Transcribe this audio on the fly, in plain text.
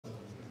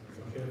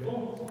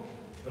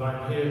But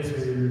I'm here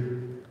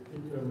to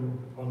keep them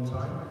on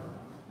time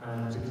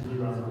and to give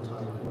you ample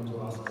time if you want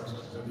to ask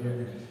questions at the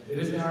end. It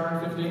is an hour and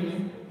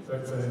 15, so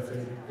it's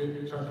a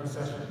good chunky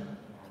session,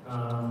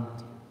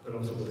 but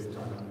also we'll leave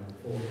time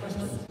for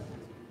questions.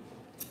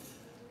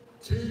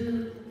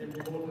 Two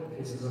important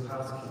pieces of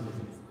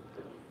housekeeping.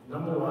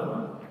 Number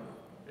one,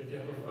 if you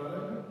have a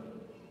phone,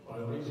 by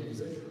all means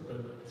use it,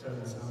 but turn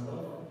the sound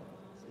off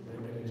so you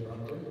don't get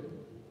interrupted.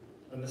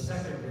 And the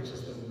second, which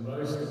is the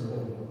most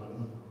important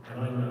one, and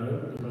I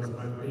know because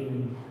I've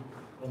been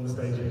on the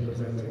stage here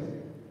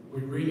presenting,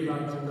 we really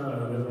like to know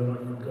whether or not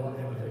you've got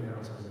anything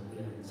out of it at the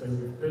end. So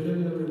fill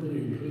in the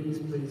review, please,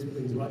 please,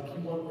 please. Like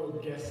you want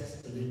your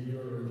guests to leave you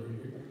a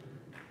review,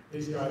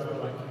 these guys would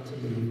like you to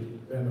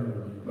leave them a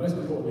review. Most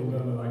importantly,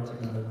 what I'd like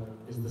to know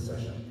is the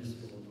session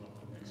useful or not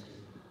for next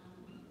year.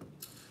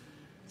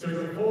 So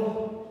we've got four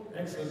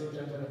excellent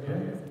gentlemen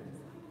here.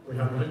 We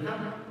have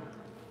Luca,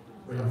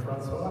 we have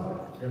Francois,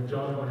 we have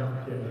John, and we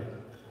have Pierre.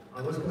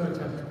 I was going to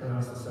attempt to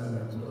pronounce the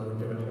surnames, but I would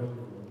get it wrong.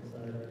 So,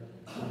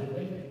 forgive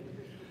me.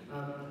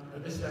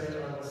 At this stage,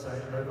 I will say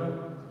over.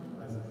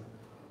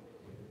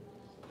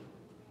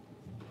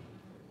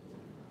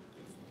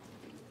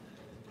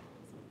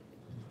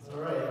 All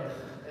right.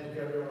 Thank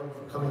you everyone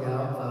for coming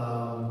out.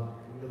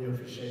 We really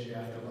appreciate you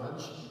after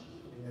lunch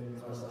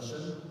in our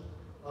session.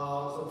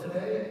 So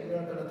today we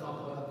are going to talk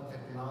about the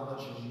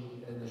technology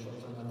in the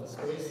short-term rental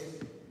space,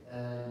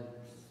 and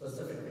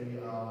specifically,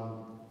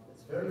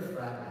 it's very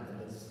fragmented.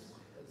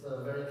 It's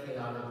a very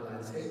chaotic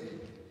landscape.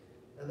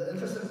 And the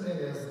interesting thing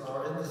is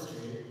our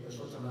industry, the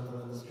short-term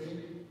rental industry,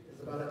 is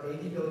about an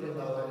 $80 billion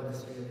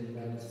industry in the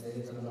United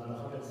States and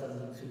about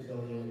 $172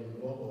 billion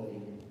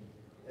globally.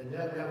 And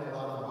yet we have a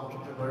lot of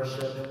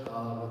entrepreneurship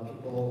with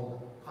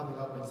people coming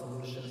up with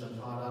solutions and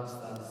products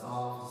that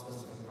solve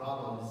specific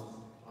problems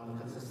on a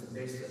consistent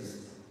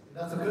basis. And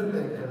that's a good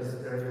thing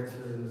because they're able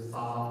to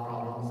solve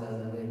problems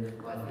and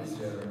make life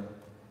easier.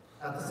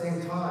 At the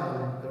same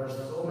time, there are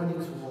so many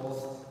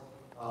tools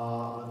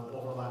with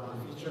overlapping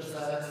feature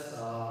sets,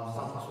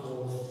 some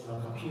tools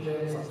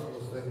competing, some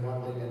tools doing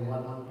one thing in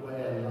one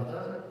way and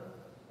another.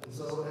 And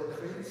so it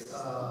creates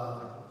a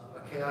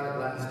chaotic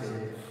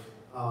landscape.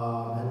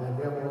 And then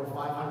we have over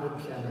 500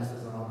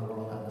 PMSs around the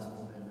world at this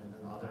moment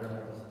and other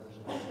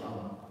organizations as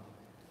well.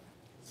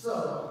 So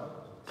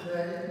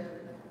today,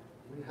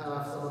 we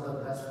have some of the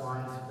best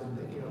minds who've been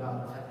thinking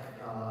about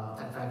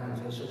tech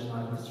fragmentation in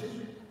our industry.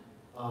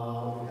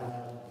 We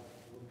have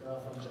Luca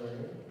from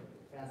Germany,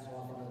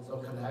 Francois from Enzo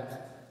Connect,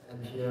 and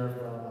Pierre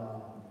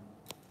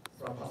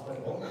from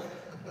Hospitality.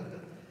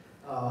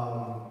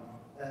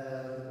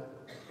 And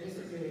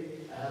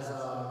basically, as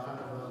a kind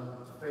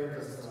of to frame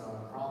this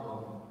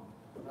problem,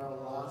 there are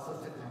lots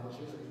of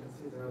technologies, and you can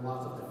see there are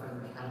lots of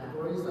different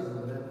categories, and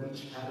within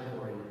each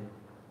category,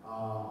 there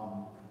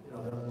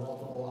are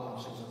multiple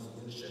options and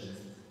solutions.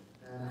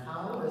 And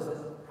how is it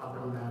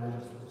property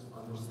managers supposed to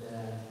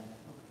understand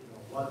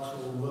what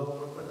tool will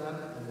work for them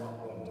and what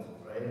won't,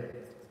 right?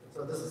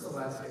 So this is the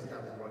landscape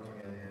that we're working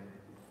in.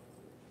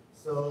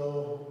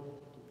 So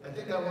I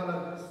think I want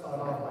to start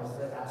off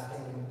by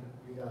asking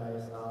you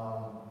guys,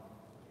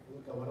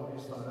 Luca, why don't you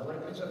start? I'd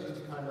like each of you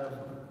to kind of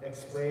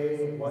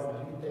explain what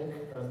you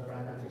think the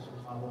fragmentation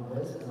problem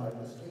is in our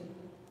industry,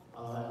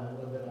 and a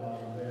little bit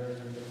of where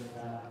you think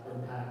that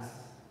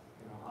impacts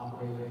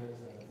operators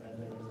and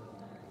vendors.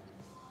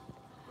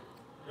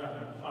 Yeah,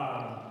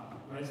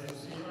 nice to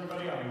see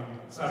everybody. I'm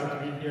excited to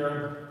be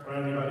here. For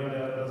anybody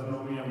that doesn't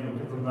know me, I'm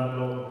Luca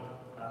Brunello,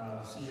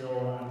 CEO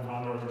and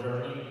founder of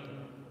Journey.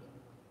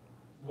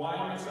 Why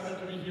I'm excited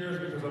to be here is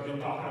because I've been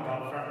talking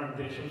about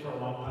fragmentation for a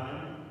long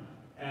time.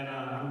 And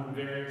I'm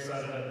very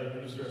excited that the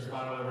industry has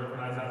finally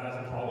recognized that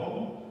as a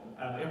problem.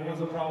 It was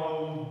a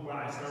problem when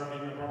I started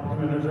being a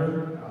property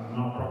manager. I'm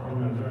not a property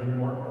manager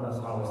anymore, but that's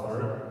how I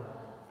started.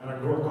 And I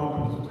grew a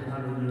company to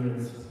 300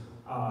 units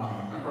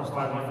across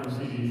 5 different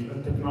cities.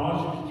 And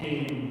technology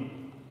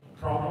became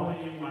probably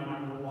my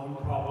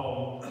 #1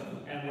 problem,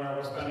 and where I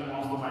was spending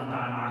most of my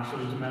time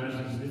actually to manage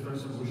these different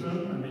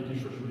solutions and making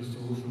sure that these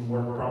solutions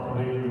work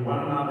properly with one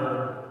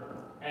another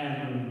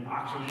and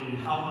actually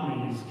help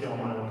me scale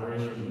my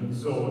operation. And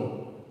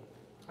so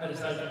I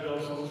decided to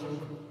build a solution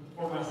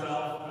for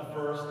myself at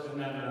first, and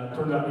then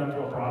turn that into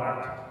a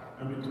product.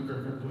 And we took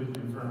a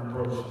completely different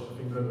approach, I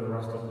think, than the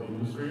rest of the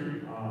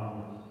industry.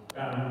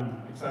 And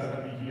I'm excited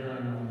to be here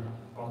and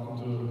talking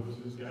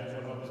to these guys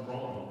about this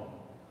problem.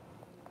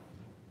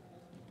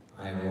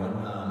 Hi everyone,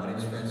 my name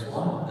is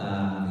Francois.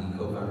 I'm the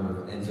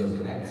co-founder of Enzo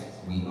Connect.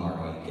 We are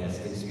a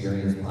guest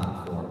experience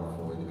platform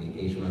for the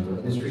vacation rental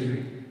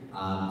industry.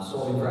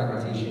 Solving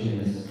fragmentation in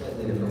a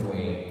slightly different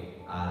way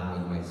than what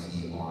you might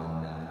see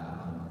on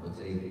let's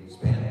say,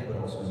 Span,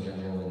 but also in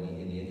general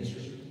in the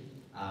industry.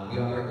 We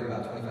operate with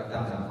about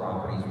 25,000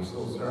 properties. We're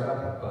still a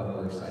startup, but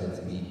we're excited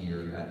to be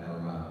here at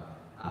VRMA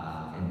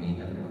and meet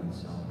everyone.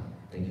 So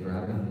thank you for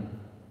having me.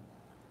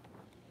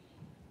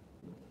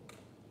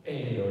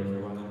 Hey, hello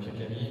everyone, I'm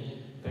Pierre.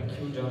 Thank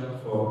you, John,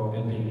 for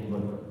helping me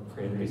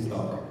create this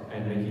talk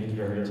and making it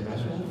very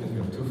international because we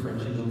have 2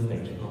 Frenchies on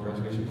stage.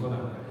 Congratulations for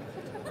that.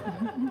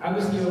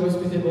 Obviously,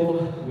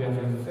 Hospitable, we have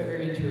a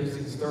very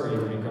interesting story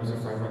when it comes to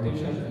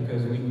fragmentation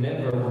because we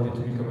never wanted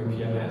to become a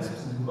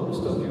PMS.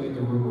 Most of you in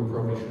the room will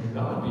probably should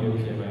not be a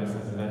PMS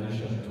as an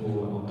addition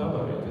tool on top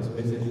of it. It's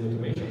basically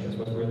automation. That's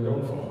what we're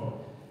known for.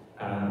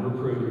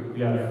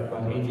 We have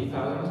about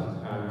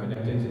 80,000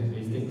 connected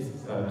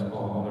listings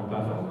on our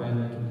platform,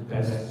 and the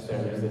best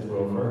service that we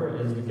offer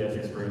is the guest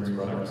experience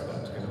product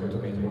that can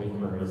automate all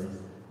inquiries,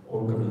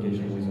 all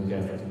communication with the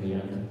guest at the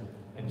end,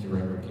 and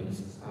direct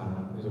bookings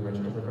with a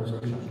merchant of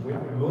solution. We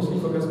are mostly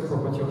focused on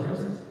property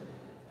owners,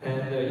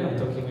 and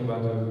talking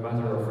about the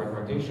matter of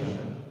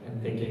fragmentation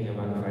and thinking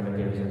about the fact that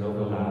there is an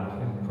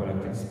overlap and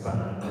product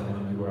expand, and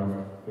then you have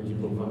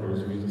multiple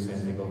vendors who use the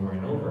same thing over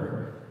and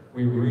over.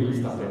 We really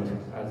started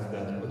as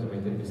that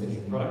automated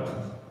messaging product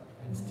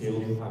and still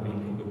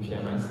having the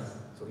PMS.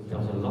 So it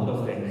tells a lot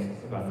of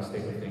things about the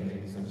state of things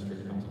in this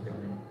industry in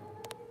particular.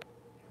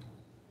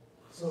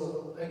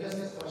 So I guess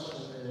the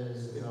question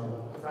is,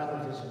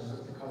 fragmentation is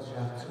just because you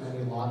have too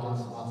many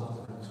logins, lots of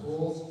different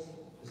tools.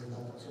 Is it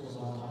that the tools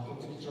aren't talking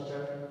to each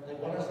other? Like,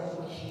 what are some of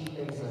the key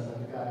things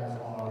that you guys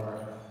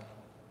are,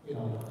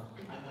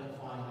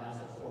 identifying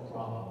as a core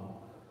problem?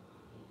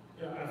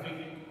 Yeah, I think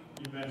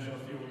you mentioned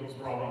a few of those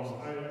problems.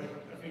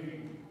 I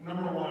think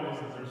number one is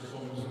that there's so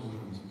many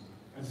solutions.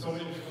 And so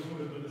many solutions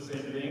that do the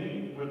same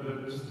thing with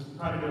just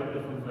trying to get a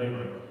different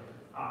flavor.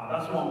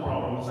 That's one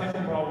problem. The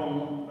second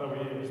problem that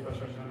we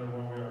especially encountered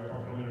when we were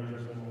property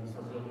managers and when we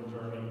started building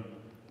Journey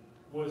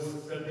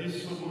was that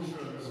these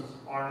solutions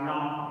are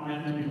not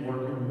meant to be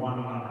working with one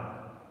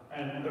another.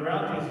 And the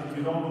reality is that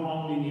you don't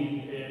only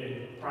need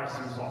a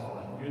pricing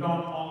software. You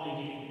don't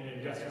only need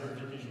a guest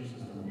verification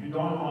system. You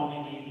don't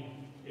only need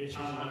a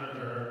channel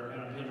manager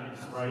and a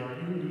payments, right?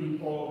 You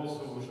need all of these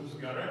solutions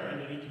together,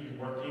 and they need to be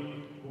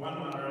working with one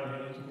another, and they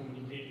need to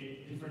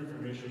communicate different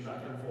information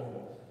back and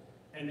forth.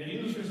 And the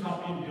industry is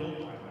not being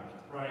built like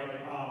that, right?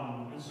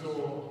 And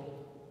so,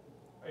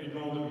 the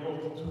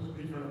both took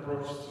different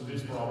approaches to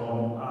this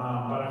problem,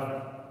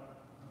 but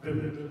the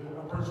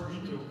approach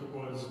we took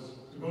was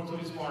to go to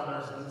these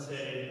partners and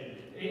say,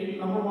 hey,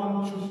 number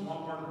one, choose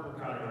one partner per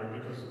category,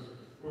 because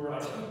we were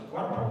like,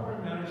 what a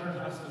property manager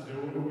has to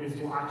do is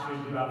to actually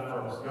do that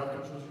first. You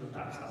have to choose your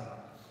tech stack.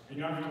 And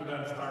you have to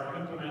then start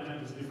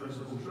implementing this different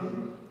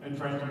solution and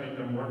trying to make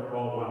them work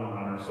well with one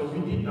another. So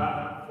we did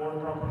that for the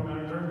property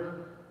manager.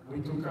 We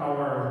took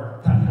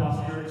our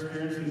 10+ year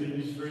experience in the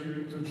industry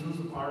to choose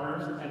the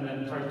partners and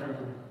then try to,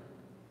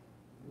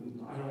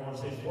 I don't want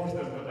to say force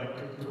them, but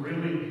like to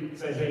really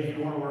say, hey, if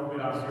you want to work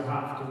with us, you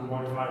have to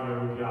modify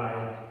your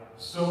API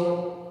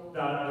so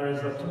that there is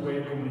a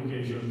two-way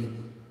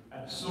communication,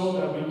 so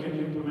that we can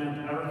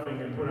implement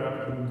everything and put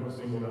everything into a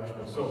single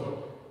dashboard.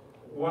 So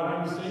what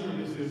I'm saying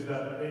with this is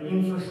that the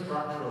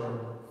infrastructure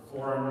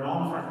for a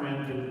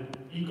non-fragmented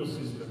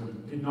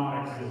ecosystem did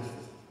not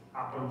exist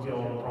up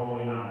until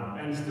probably now,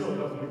 and still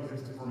doesn't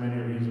exist for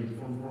many reasons,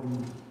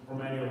 for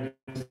many of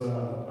these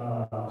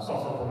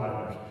software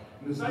providers.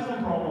 And the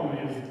second problem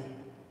is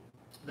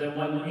that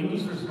when the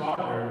industry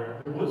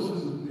started, there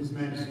wasn't this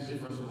many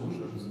different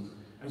solutions.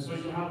 And so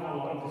you have a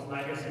lot of these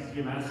legacy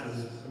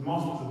PMSs, and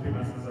most of the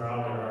PMSs that are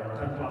out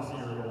there are 10+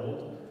 years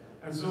old.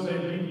 And so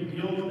they've been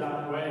built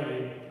that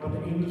way, but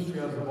the industry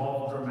has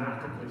evolved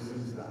dramatically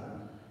since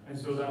then. And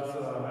so that's,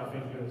 I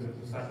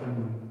think, the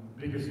second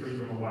biggest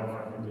reason why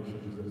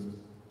fragmentation exists.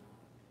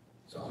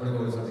 So I'm going to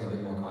go with something a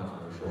bit more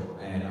controversial,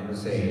 and I'm going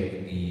to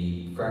say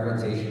the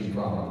fragmentation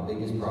problem, the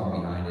biggest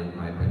problem behind it, in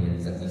my opinion,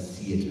 is that we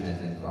see it as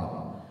a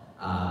problem.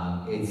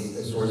 It's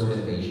a source of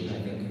innovation,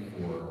 I think,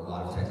 for a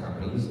lot of tech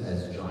companies,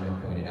 as John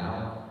had pointed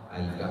out.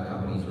 You've got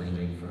companies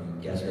ranging from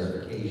guest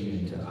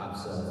verification to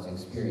upsells to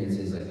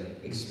experiences,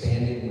 like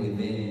expanding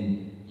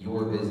within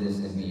your business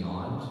and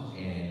beyond.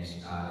 And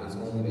it's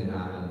only been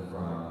happening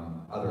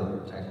from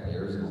other tech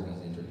players and all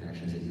these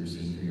interconnections that you're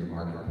seeing through your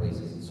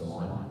marketplaces and so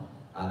on.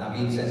 That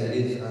being said, it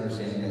is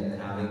understanding that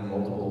having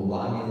multiple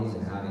logins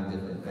and having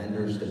different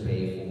vendors to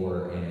pay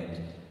for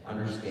and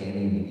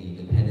understanding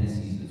the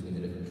dependencies between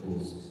the different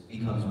tools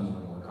becomes more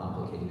and more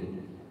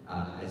complicated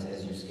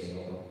as you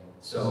scale.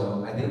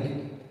 So I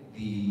think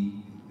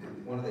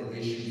one of the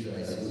issues that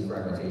I see with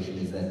fragmentation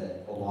is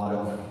that a lot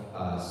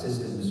of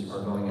systems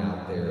are going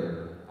out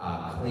there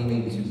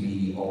claiming to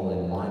be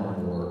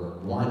all-in-one or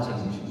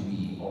wanting to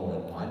be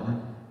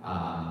all-in-one,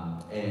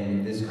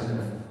 and this kind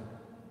of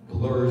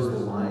blurs the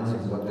lines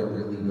of what they're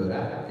really good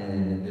at,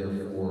 and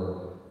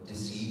therefore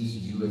deceives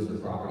you as the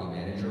property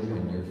manager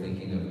when you're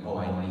thinking of, oh,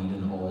 I need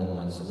an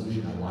all-in-one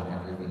solution, I want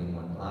everything in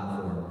one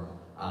platform.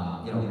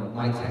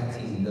 My tech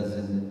team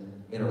doesn't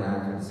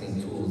interact with the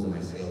same tools that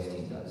my sales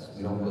team does.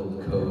 We don't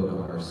build code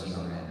on our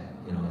CRM.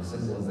 As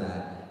simple as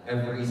that.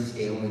 Every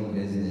scaling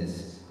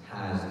business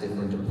has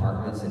different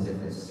departments and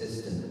different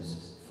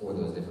systems for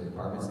those different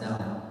departments.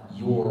 Now,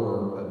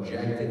 your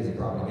objective as a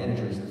property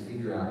manager is to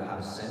figure out how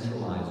to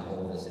centralize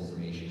all of this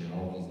information in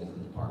all of these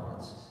different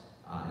departments.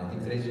 And I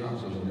think today's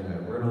conversation,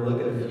 we're going to look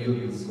at a few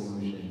of these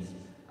solutions,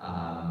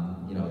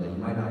 that you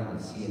might not even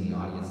see in the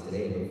audience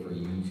today, but for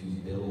you to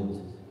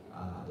build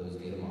those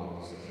data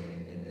models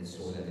and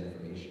store that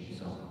information.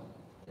 So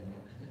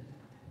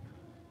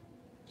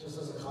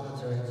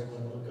commentary to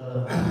what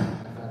Luca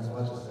and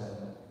Francois just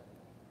said.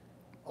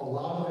 A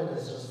lot of it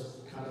is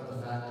just kind of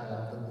the fact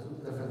that the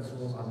different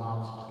tools are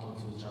not talking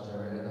to each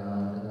other in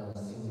a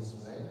seamless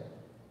way.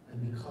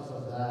 And because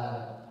of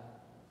that,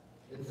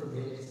 the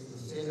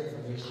same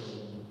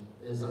information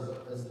is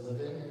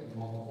living in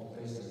multiple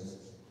places.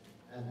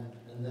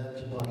 And then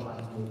people are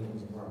trying to make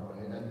things work,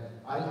 right? And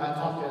I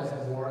talk as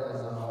more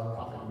as a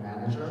property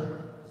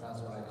manager, because that's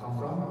where I come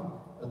from.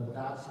 But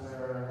that's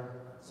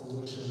where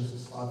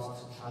solutions start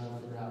to try to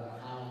figure out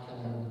how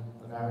can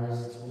the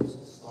various tools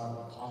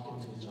start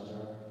talking to each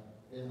other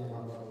in a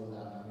workflow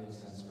that makes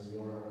sense for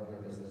your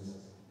business.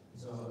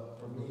 So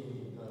for me,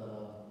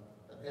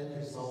 the end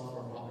result for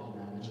a property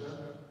manager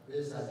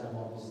is that you have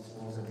all these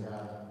tools and you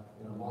have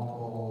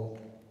multiple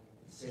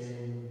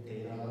same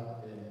data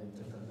in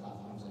different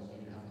platforms that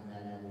you have to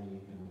manually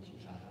keep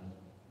track of.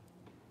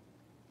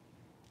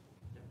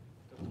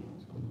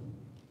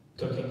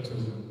 Talking to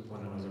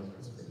one another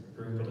is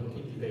very important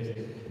thing these days.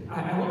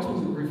 I wanted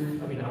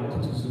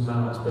to zoom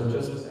out, but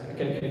just I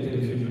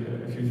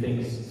calculated a few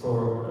things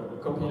for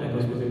a company like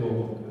Hospitality,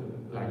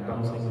 like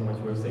bouncing on what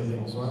you were saying,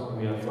 Francois.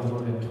 We have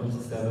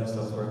 127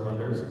 software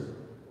vendors.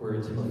 We're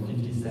a team of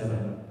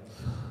 57.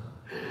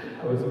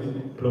 I was really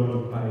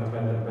blown by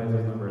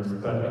those numbers.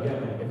 But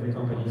again, every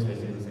company is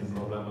facing the same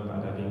problem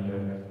about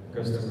having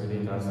customer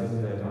data sets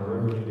that are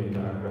revenue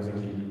data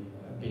basically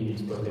being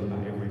exploited by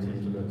every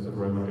team to the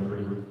wrong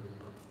degree.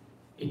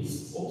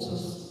 It's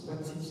also,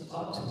 what seems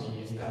odd to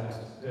me is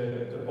that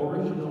the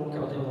original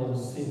cardinal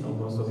sin of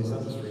most of this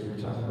industry,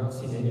 which I've not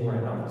seen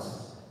anywhere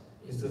else,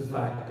 is the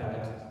fact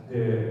that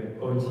the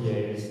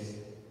OTAs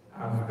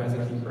have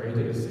basically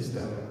created a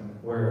system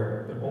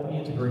where the only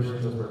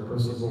integrations that were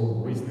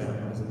possible with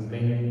them as a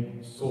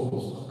main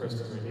source of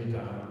customer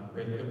data,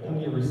 the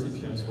only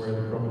recipients were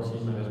the property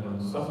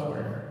management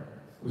software,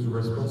 whose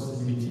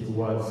responsibility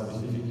was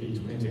specifically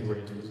to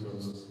integrate with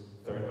those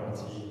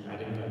third-party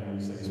added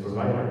value service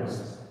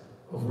providers,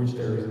 of which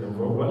there is an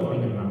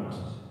overwhelming amount,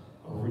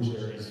 of which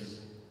there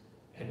is,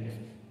 and if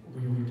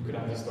we could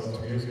have this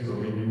thought 2 years ago,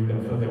 maybe we would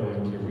have thought there was a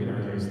clear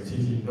winner. There is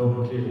still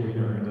no clear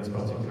winner in this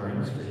particular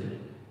industry.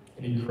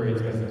 And it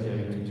creates basically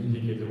having to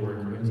duplicate the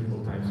work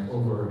multiple times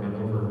over and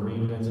over,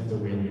 reinventing the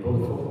wheel,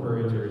 both for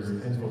operators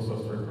and for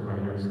software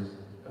providers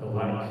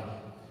alike.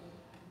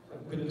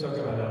 I'm going to talk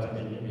about that a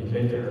bit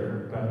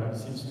later, but it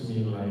seems to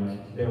me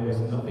like there was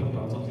nothing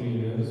particularly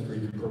in the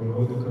industry to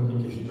promote the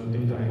communication of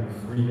data in a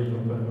free and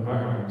open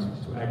environment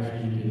to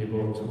actually be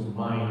able to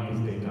mine this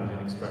data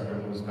and extract the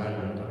most value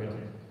out of it.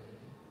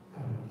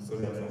 So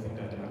that's something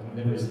that I've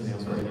never seen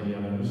elsewhere in any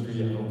other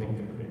industry. I don't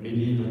think that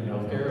maybe even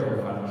healthcare or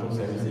financial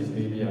services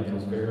maybe have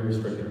those very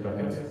restricted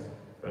buckets.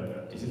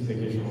 But this is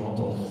vacation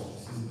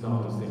rentals. This is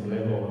not the same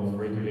level of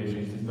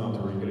regulation. This is not a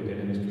regulated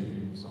industry.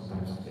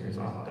 Sometimes there is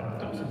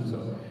that too.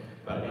 So,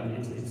 but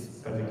it's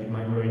basically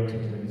migrating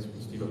to this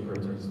still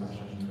operating in this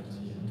fashion in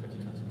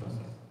 2020 plus.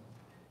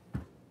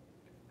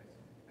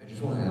 I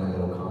just want to add a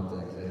little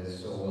context that is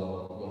so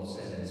well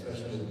said,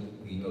 especially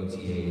with the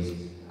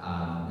OTAs.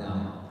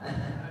 Now, I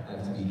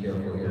have to be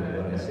careful here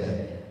with what I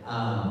say.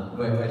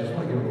 But I just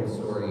want to give a little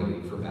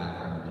story for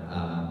background.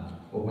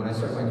 Well, when I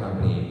started my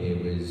company,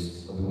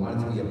 we wanted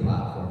to be a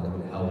platform that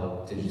would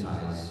help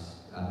digitize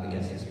the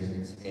guest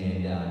experience.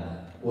 And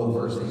the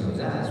first thing I was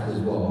asked was,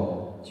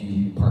 well, do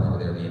you partner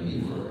with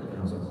Airbnb for it? And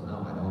I was like, well, no,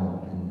 I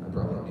don't. And I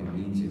probably do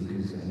need to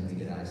because I need to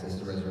get access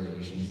to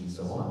reservations and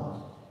so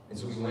on. And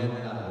so we went,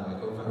 my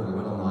co-founder, we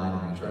went online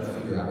and we tried to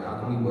figure out how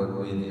can we work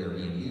with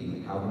Airbnb?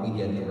 Like, how can we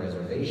get the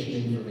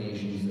reservation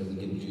information so that we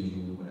could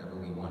do whatever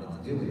we wanted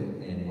to do with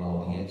it? And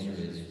well, the answer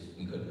is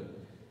we couldn't.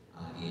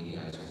 The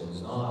APIs are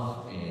closed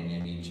off and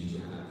you need to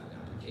have an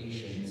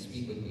application,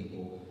 speak with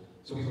people.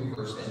 So we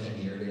reverse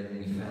engineered it and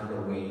we found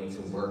a way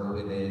to work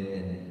with it.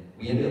 And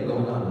we ended up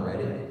going on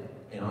Reddit.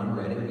 And on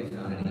Reddit, we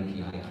found an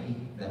API key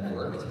that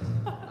worked.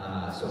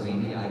 So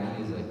an API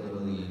key is like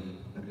literally,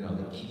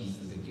 the keys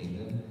to the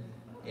kingdom.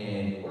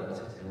 And it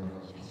worked.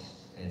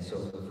 And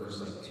so for the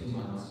first 2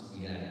 months,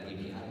 we had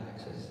API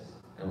access.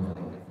 And we're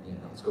like,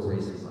 let's go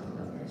raise some money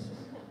on this.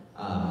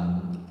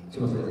 2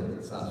 months later,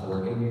 it stops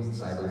working. The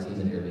cyber team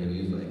at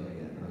Airbnb was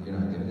like, you're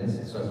not doing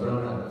this. So I put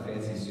on a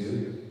fancy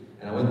suit,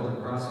 and I went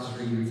across the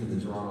street to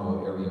the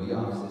Toronto Airbnb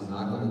offices,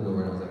 knocked on the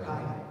door, and I was like,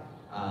 hi,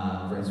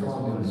 Francois,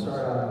 I'm doing a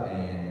startup,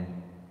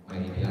 and my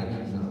API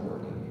key is not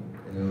working.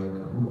 And they're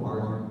like, who are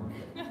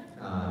you?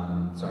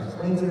 So I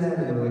explained to them,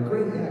 and they were like,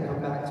 great,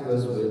 come back to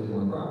us with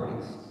more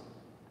properties.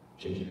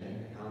 Chicken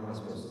egg, how am I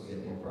supposed to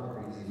get more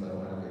properties if I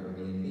don't have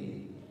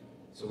Airbnb?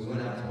 So we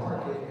went out to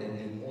market,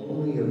 and the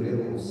only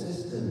available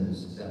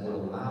systems that would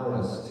allow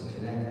us to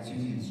connect to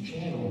these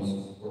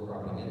channels were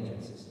property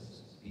management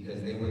systems,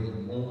 because they were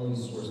the only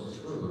source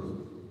of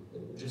truth.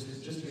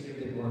 Just to give you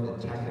a bit more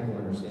of the technical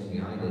understanding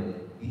behind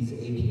it, these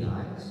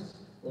APIs,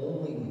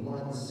 only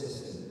one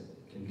system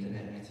can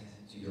connect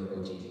to your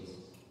OTAs.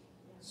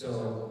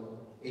 So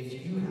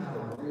if you have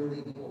a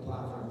really cool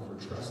platform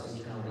for trust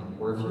accounting,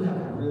 or if you have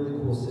a really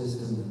cool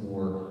system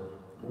for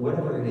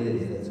whatever it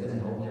is that's going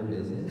to help your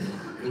business,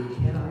 it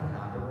cannot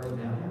happen right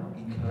now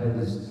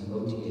because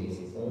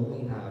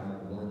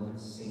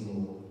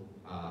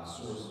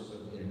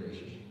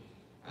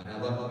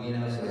And I love we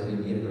announced our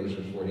Airbnb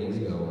integration 4 days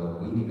ago or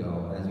a week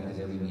ago, and that's because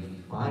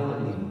Airbnb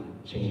finally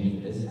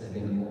changed this. I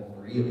think all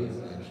three of us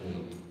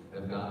actually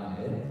have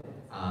gotten it.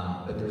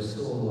 But there's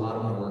still a lot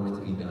of work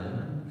to be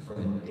done from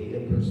a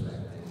data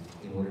perspective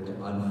in order to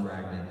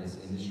unfragment this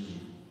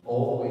industry,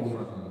 all the way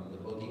from the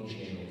booking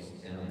channels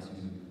down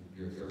to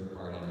your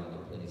third-party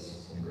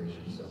marketplace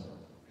integration. So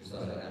just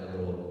thought I'd add a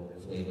little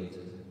flavor to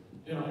it.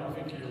 You know, I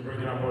think you're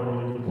bringing up a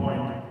really good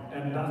point,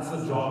 and that's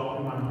the job,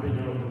 in my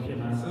opinion, of the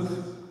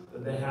PMSs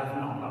that they have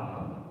not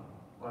done.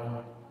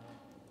 Like,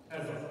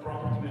 as a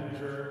property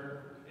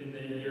manager, in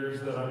the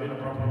years that I've been a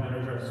property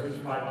manager, I've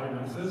switched 5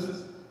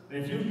 PMSs.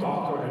 And if you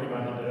talk to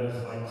anybody that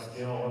is like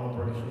scale an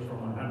operation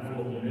from a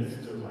handful of units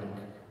to like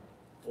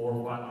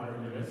 400 or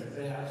 500 units,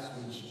 they have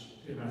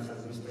switched PMS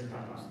at least 3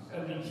 times,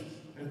 at least.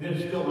 And they're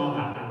still not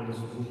happy with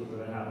the solution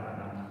that they have right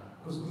now.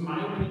 Because in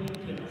my opinion,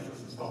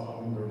 PMSs is not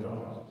doing their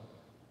jobs.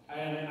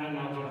 And I'm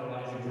not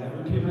generalizing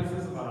every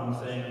PMSs, but I'm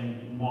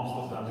saying most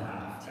of them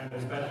have. And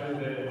especially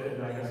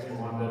the legacy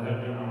one that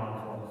have been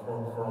around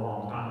for a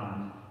long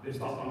time. They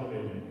stopped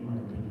innovating, in my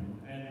opinion.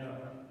 And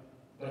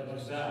like you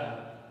said,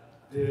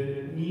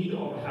 the need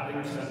of having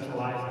a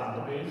centralized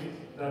database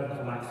that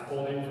collects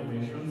all the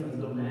information and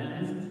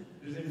demands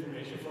this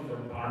information from their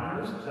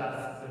partners,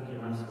 that's the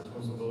PMS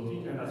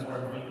responsibility, and that's where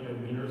I think the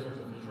winners of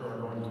the future are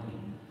going to be.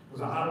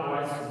 Because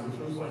otherwise,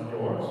 solutions like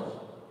yours,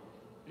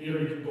 either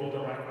you go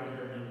directly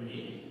to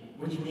Airbnb,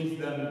 which means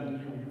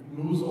then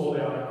you lose all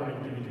the other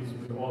connectivities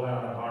with all the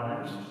other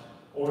partners,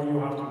 or you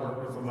have to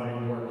work with somebody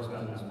who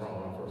understands this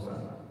problem for a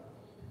second.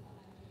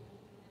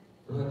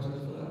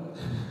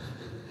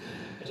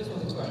 I just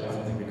wanted to highlight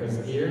something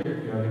because here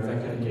you have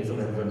exactly the case of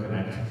Enzo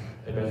Connect.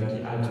 They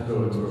basically had to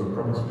go to a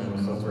property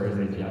management software's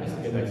APIs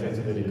to get access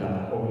to the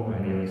data owned by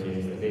the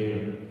OTAs that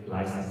they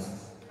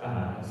license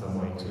in some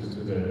way to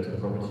the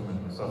property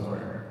management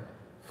software.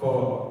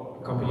 For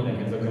a company like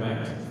Enzo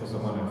Connect, for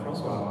someone like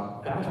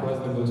Francois, that was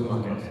the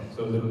go-to-market.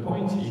 So the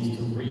point is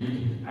to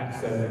really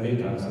access the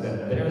data so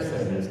that their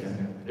service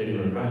can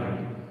deliver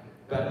value.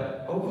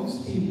 But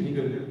obviously, being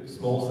a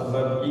small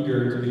startup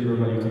eager to deliver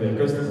value to their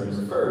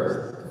customers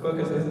first, the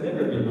focus has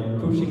never been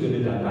on pushing the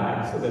data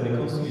back so that they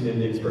consolidate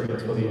the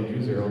experience for the end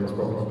user of this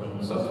property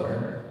management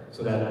software,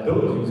 so that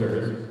those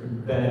users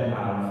could then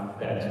have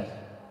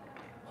that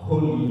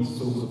holy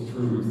source of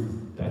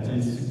truth that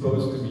is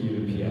supposed to be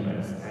the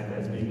PMS and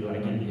has been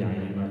lagging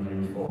behind in my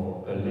view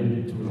for a little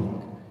bit too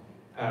long.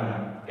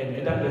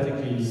 And that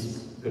basically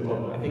is,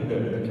 I think,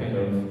 the kind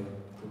of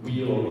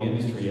wheel of the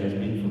industry has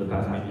been for the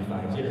past maybe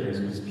 5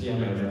 years with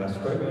PMS that are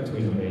struggling to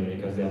innovate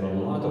because they have a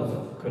lot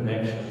of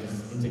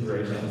connections,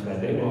 integrations that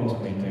they want to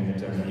maintain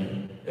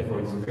internally. Therefore,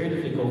 it's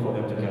very difficult for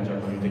them to catch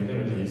up on new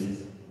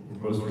technologies,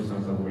 most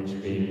recent of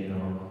which being,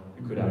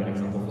 you could have an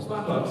example for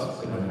smart locks,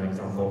 you could have an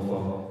example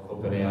for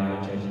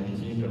OpenAI,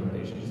 ChatGPT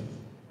implementations.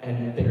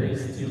 And there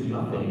is still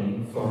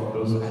nothing from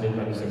those added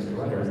value service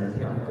providers, and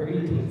they are very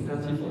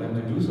incentive for them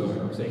to do so.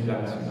 I'm saying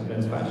that in a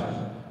men's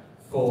fashion.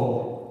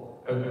 For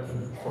a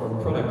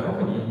product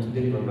company to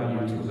deliver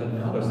value to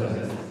another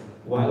service,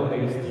 while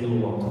they still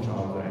want to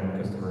charge their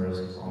end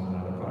customers on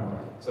another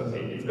product. So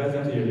it's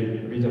basically a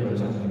bit of a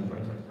challenging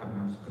point.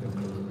 I'm just going to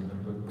close my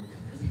book.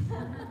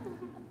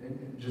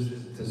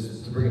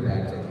 Just to bring it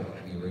back to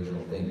the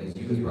original thing, because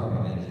you as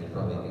property manager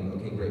probably think,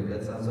 okay, great,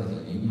 that sounds like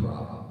a you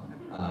problem.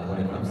 When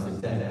it comes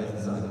to tech, it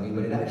doesn't sound like me,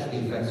 but it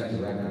actually affects you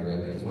directly,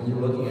 right? Because when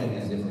you're looking at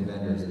these different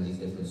vendors and these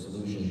different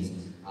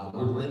solutions,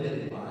 we're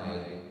limited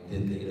by the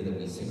data that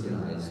we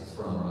synchronize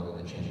from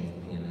whether the channels,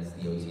 the PMS,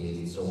 the OTAs,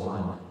 and so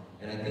on.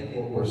 And I think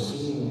what we're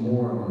seeing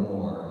more and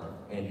more,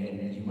 and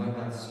you might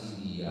not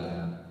see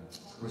the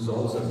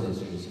results of this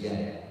just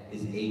yet,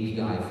 is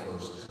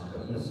API-first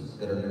companies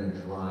that are going to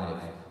drive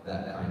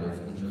that kind of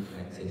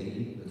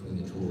interconnectivity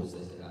between the tools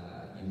that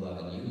you love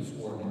and use,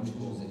 or new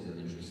tools that you're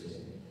interested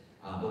in.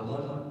 But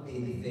one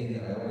big thing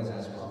that I always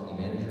ask property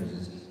managers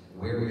is,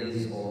 where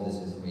is all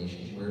this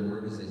information?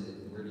 Where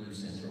do you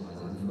centralize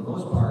it? And for the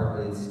most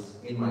part, it's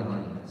in my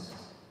PMS.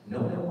 No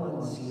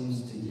one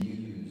seems to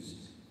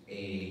use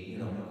a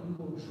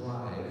Google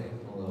Drive,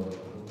 although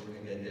we're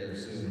going to get there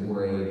soon,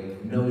 or a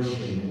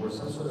Notion, or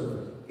some sort of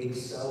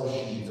Excel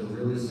sheet to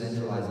really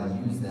centralize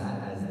and use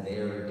that as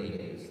their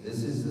database.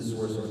 This is the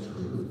source of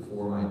truth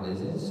for my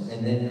business,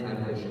 and then I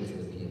push it to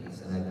the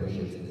PMS, and I push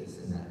it to this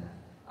and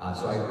that.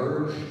 So I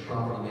urge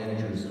property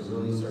managers to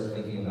really start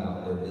thinking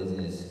about their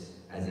business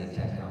as a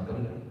tech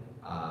company,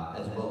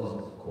 as well as,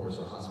 of course,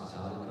 a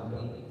hospitality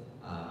company,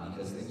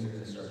 because things are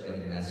going to start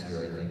getting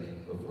messier, I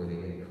think, before they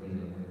get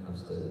cleaner when it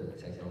comes to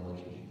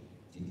technology.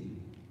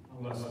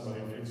 Unless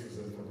somebody fixes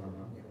it for them.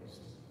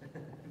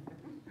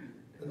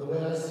 And the way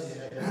I see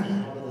it,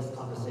 part of this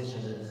conversation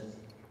is,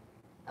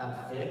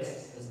 at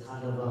Fix is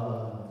kind of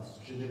a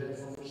distributed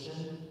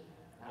solution,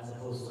 as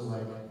opposed to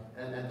like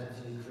an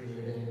entity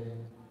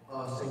creating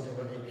a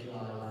singular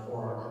API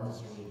for our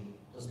industry.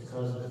 Just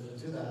because if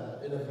you do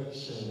that,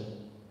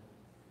 innovation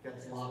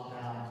gets locked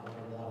down to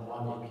that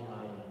one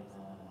API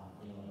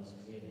is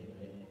created,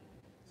 right?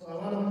 So I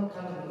want to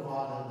kind of move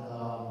on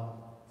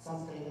and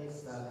some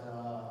things that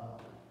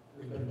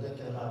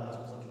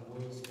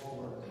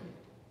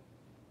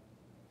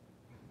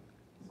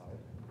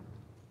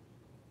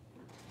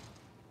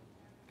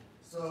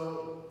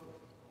So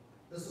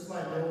this is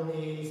by no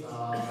means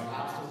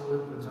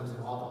absolute in terms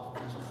of all the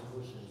potential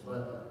solutions,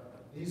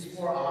 but these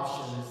 4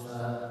 options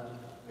that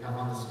we have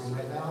on the screen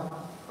right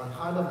now are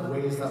kind of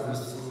ways that we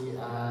see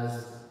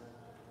as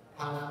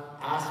have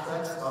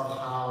aspects of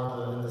how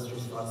the industry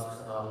starts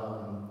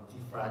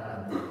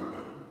defragmenting.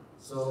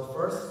 So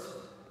first,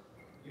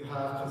 you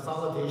have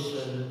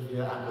consolidation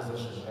via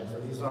acquisition, right? So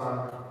these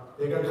are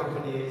bigger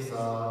companies,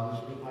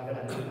 usually private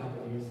equity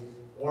companies,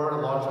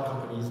 or larger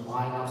companies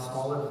buying up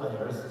smaller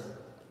players,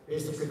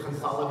 basically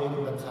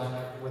consolidating the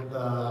tech with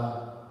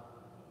the,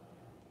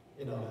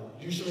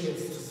 usually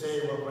it's to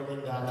say we're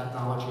bringing that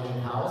technology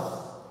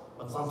in-house,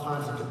 but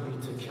sometimes it could be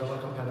to kill a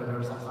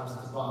competitor, sometimes to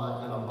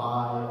buy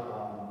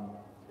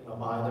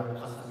their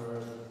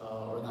customers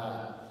or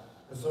that.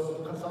 And so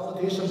the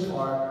consolidation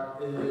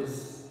part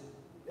is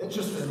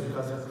interesting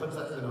because it puts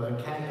it,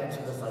 it can get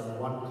to this like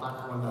one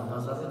platform that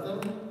does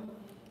everything.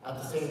 At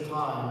the same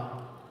time,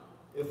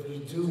 if you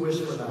do wish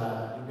for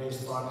that, you may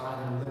start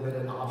having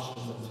limited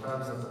options in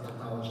terms of the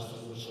technology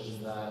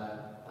solutions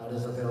that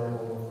is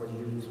available for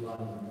you to run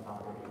and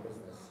operate your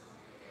business.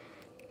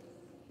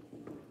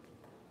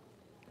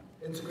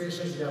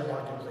 Integration via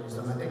marketplace,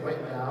 and I think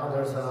right now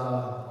there's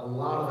a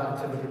lot of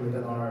activity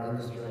within our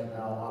industry right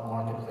now on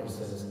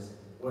marketplaces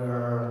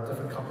where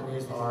different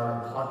companies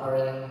are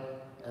partnering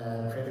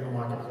and creating a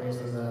marketplace,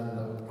 and then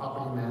the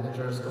property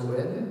managers go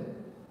in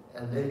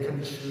and they can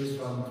choose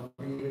from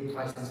 3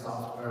 pricing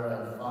software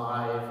and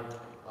 5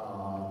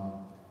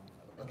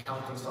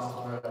 accounting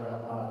software and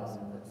whatnot.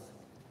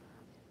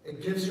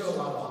 It gives you a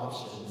lot of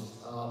options,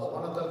 but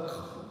one of the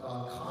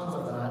cons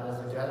of that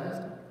is,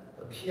 again,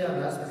 the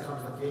PMS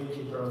becomes the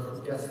gatekeeper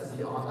who gets to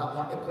be on that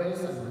marketplace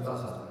and who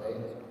doesn't, right?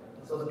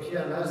 So the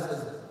PMS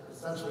is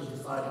essentially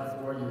deciding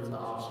for you the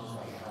options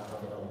that you have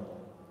available.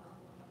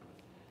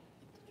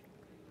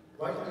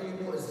 White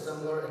label is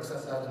similar,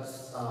 except that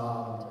it's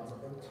an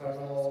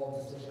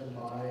internal decision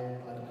by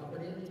the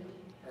company,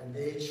 and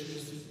they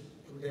choose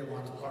who they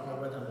want to partner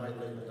with and white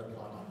label their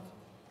product.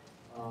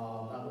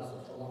 That was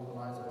along the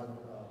lines of what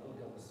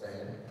Luca was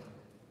saying.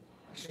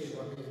 Actually,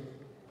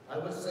 I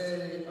would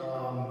say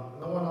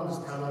no one on this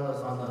panel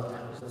is on the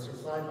acquisition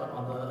side, but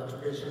on the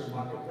integration and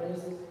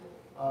marketplace.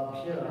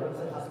 Here, I would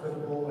say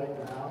Hospitable right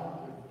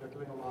now, they're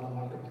doing a lot of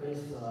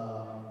marketplace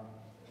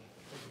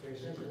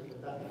integration. Is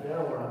that fair,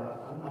 or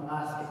I'm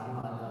asking, I'm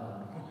not,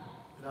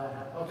 no,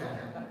 okay,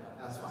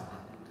 that's fine.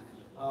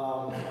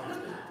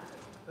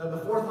 Then the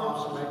 4th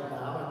option right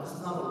now, and this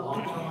is not a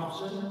long-term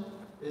option,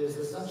 is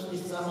essentially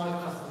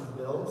semi-custom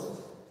builds,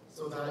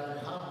 so that you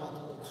have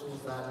multiple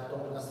tools that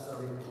don't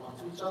necessarily talk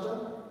to each other,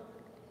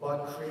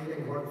 but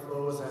creating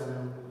workflows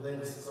and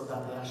links so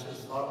that they actually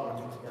start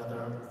working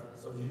together.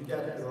 So you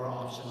get your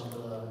option of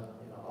the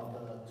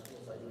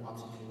tools that you want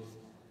to use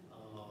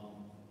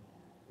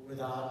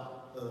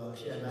without the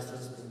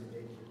PMSs being the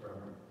gatekeeper.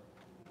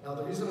 Now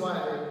the reason why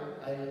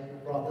I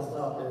brought this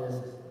up is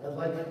I'd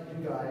like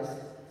you guys to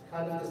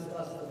kind of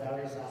discuss the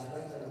various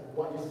aspects and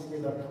what you see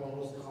the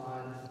pros,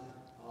 cons,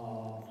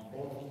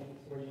 both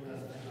for you as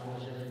a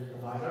technology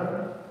provider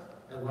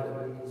and what it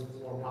means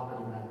for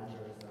property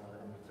managers in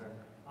return.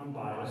 I'm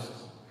biased.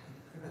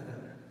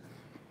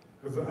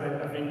 Because I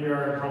think we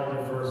are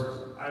probably first,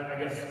 I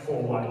guess,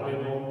 full white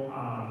label.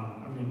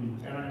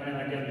 And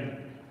again,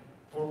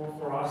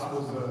 for us, it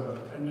was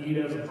a need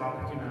as a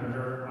property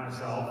manager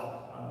myself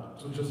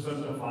to just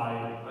simplify.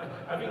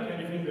 I think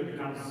anything that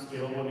becomes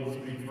scalable needs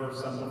to be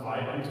first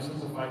simplified, and to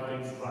simplify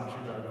things is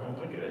actually very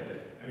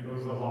complicated, and it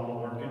goes a lot of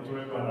work into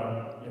it. But I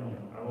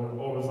would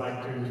always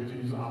like to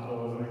use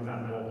Apple as an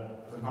example.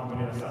 As a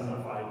company that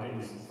simplifies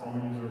things from a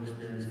user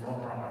experience, from a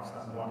product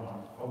standpoint.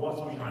 But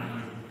what's behind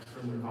it is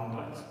extremely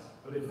complex.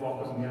 But they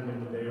focus at the end of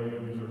the day on the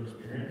user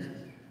experience.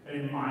 And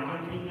in my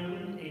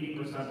opinion,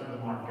 80% of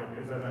the market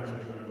is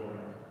eventually going to go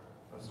there.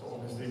 That's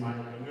obviously my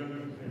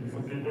opinion. Maybe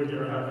some people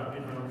here have a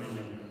different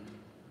opinion.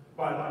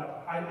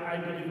 But I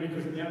believe,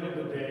 because at the end of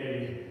the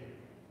day,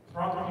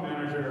 property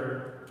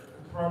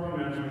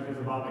management is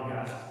about the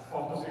guest,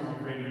 focusing on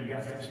creating a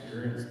guest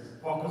experience,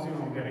 focusing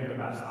on getting the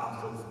best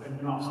assets,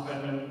 and not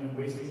spending and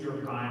wasting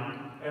your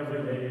time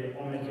every day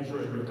on making sure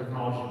that your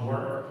technology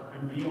works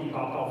and be on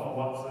top of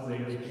what's the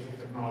latest piece of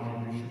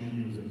technology you should be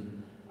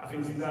using. I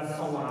think that's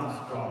someone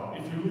else's job.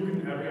 If you look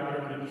in every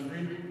other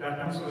industry, that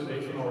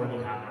consolidation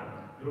already happened.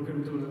 You look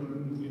into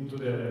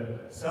the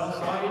sales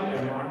side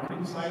and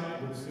marketing side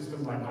with a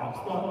system like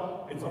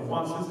HubSpot, it's a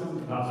one system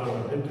that does it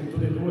all. Do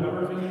they do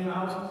everything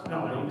in-house?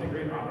 No, they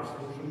integrate our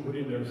solution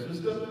within their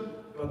system,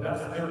 but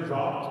that's their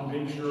job to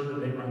make sure that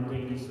they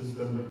maintain the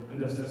system and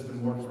the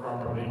system works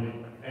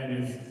properly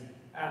and is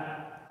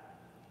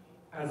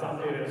as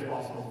updated as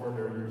possible for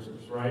their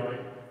users, right?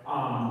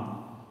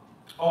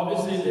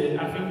 Obviously,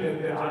 I think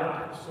that the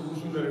other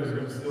solution that is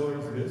going to still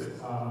exist,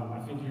 I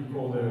think you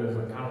called it as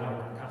a kind of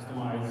like a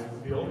customized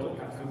build, a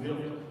custom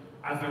build.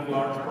 I think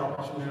large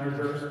property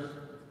managers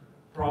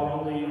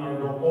probably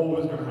are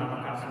always going to have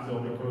a custom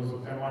build, because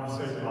I want to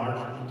say large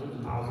into the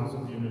thousands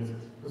of units,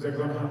 because they're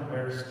going to have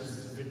very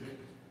specific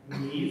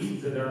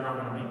needs that are not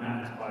going to be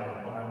met by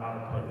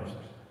other players.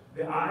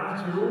 The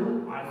other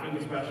two, I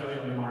think, especially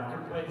on the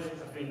marketplace,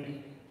 I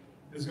think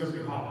it's going to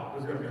be hard.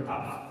 It's going to be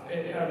tough.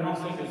 I'm not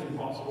saying it's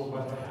impossible,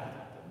 but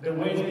the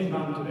way it's being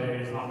done today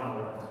is not going to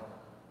work.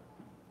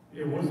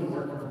 It wasn't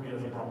working for me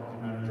as a property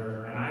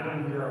manager, and I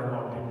don't hear a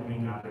lot of people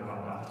being happy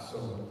about that.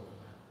 So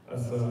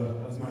that's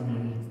my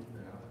view.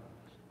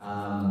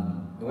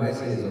 The way I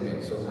see it is,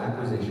 okay, so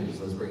acquisitions,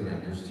 let's break it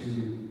down.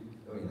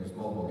 There's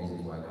multiple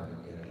reasons why a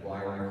company can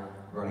acquire,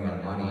 running out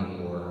of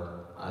money,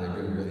 or they're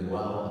doing really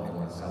well and they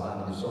want to sell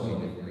out. There's so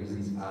many different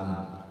reasons.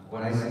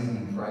 When I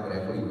see private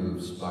equity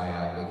groups buy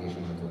out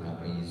vacation rental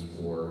companies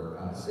or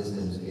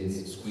systems,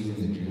 it's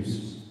squeezing the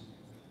juice.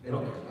 They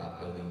don't care about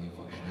building new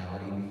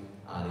functionality.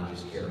 They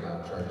just care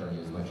about charging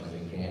you as much as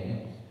they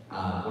can.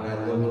 When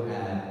I look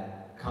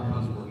at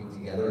companies working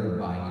together and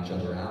buying each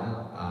other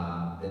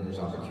out, then there's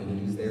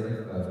opportunities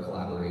there of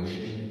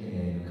collaboration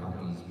and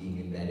companies being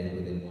embedded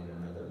within one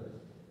another.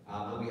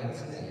 But we haven't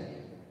seen that yet.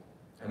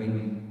 I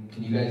mean,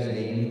 can you guys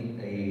name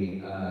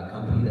a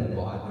company that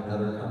bought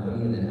another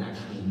company and then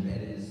actually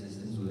embedded the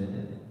systems within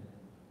it?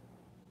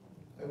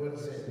 I wouldn't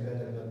say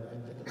embedded, but I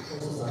think the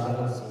closest that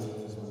I've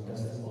seen is when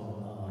testing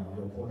on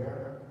your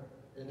porter.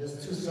 And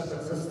there's two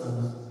separate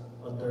systems,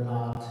 but they're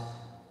not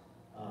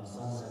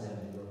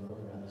sunsetting your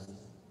program is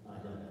not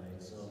yet, right?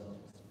 So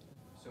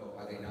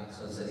are they not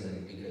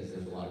sunsetting because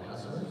there's a lot of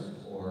customers,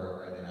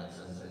 or are they not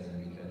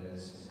sunsetting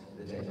because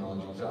the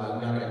technology? So I'm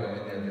not going to go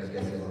in there because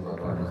guess it's one of our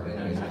partners, but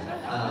anyways.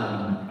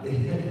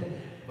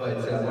 But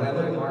when I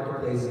look at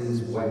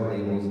marketplaces, white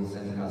labels, and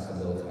semi-custom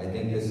builds, I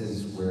think this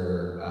is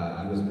where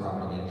you as a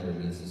property manager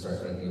needs to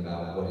start thinking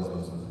about what is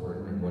most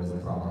important and what is the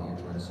problem that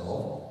you're trying to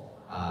solve.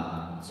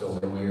 So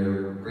when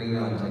you're bringing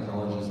on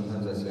technology,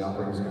 sometimes I see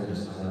operators kind of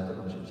just sign up to a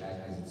bunch of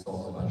tech because it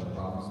solves a bunch of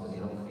problems, but they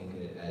don't think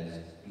of it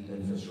as the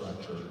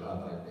infrastructure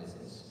of their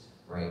business,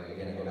 right?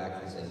 Again, I go back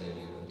to this idea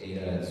of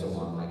data and so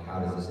on, like how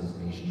does this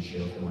information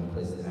share from one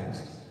place to the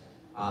next?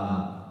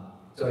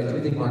 So I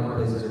do think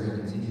marketplaces are going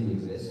to continue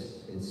to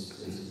exist.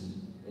 It's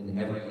in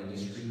every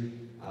industry,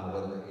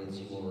 whether it's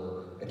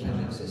your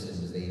accounting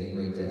systems, they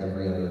integrate to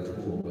every other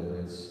tool, whether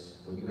it's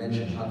what you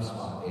mentioned,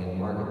 HubSpot, they have a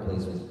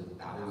marketplace with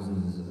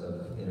thousands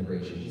of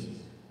integrations.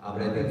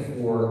 But I think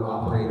for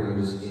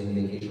operators in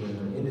the vacation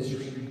rental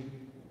industry,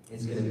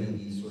 it's going to be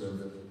these sort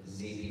of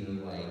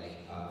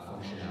Zapier-like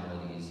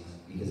functionalities,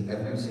 because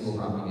every single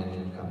property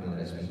management company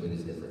that I speak with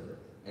is different.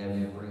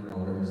 Every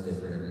owner is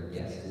different, every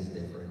guest is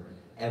different.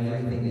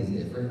 Everything is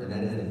different, and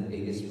that is the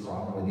biggest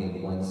problem with a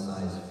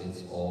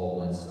one-size-fits-all,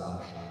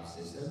 one-stop-shop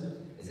system,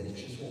 is that it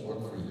just won't work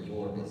for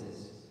your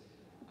business.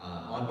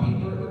 On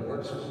paper, it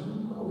works for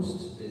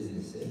most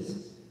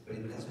businesses, but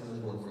it doesn't really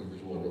work for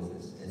your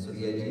business. And so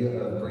the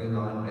idea of bringing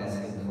on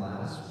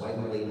best-in-class, white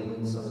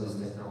labeling some of this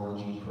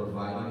technology,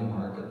 providing a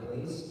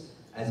marketplace,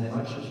 as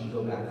much as you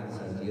go back to this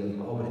idea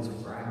of, oh, but it's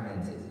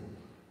fragmented.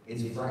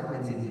 It's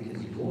fragmented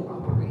because your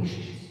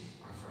operations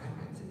are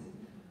fragmented.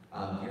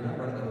 You're not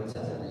running a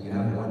hotel where you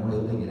have one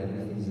building and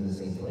everything's in the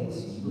same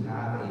place. You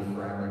have a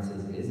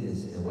fragmented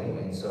business in a way.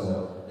 And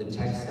so the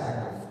tech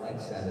stack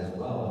reflects that as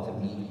well to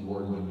meet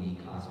your unique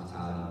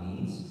hospitality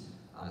needs.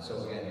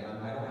 So again,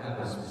 I don't have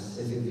a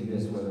specific view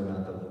as to whether or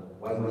not the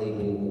white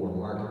label or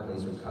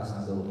marketplace or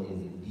custom build is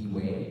the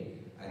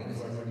way. I think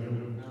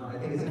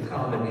it's a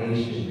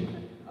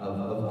combination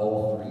of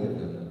all three of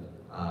them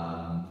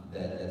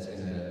that's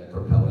going to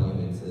propel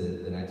you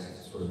into the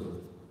next sort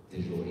of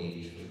digital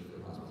age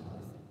for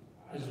hospitality.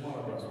 I just want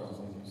to address one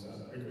thing you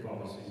said, because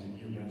obviously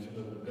you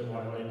mentioned the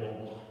white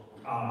label.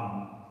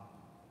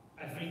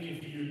 I think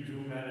if you do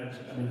manage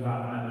and you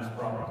have managed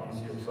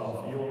properties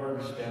yourself, you'll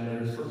understand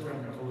there's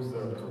certain tools that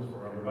are tools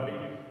for everybody,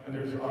 and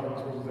there's other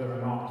tools that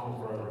are not tools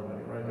for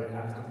everybody, right? They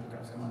have to be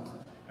customized.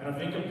 And I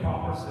think a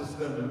proper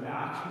system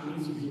actually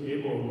needs to be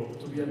able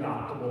to be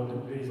adaptable to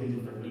based on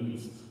different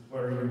needs.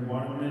 Whether you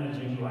want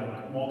managing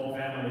like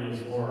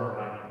multi-families or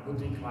like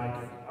boutique-like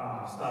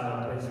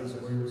style places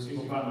where you're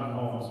single-family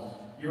homes,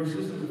 your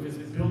system, if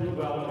it's built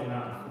well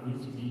enough, it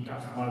needs to be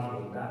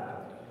customizable that way.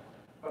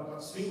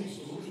 But single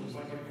solutions,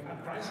 like a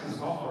pricing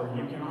software,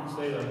 you cannot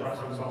say that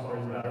pricing software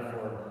is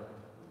better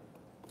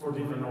for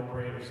different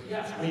operators.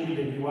 Yes, maybe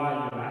the UI,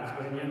 UX,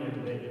 but at the end of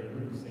the day, they're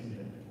doing the same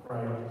thing,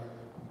 right?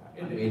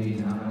 Maybe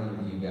how many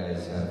of you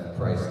guys have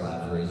Price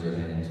Labs? Raise your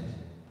hand.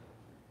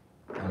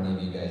 How many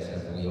of you guys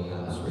have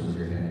Wheelhouse? Raise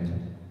your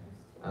hand.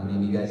 How many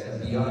of you guys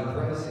have Beyond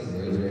Pricing?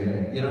 Raise your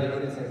hand. You know what I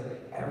mean? It's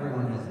like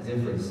everyone has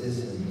different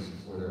systems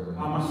for their.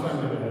 How much time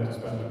do they have to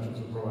spend to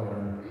choose a provider?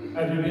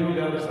 Have you been on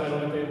the other side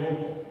of the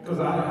table? Because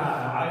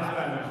I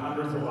spend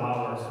hundreds of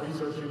hours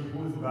researching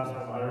who is the best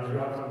providers you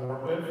have to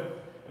work with,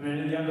 and then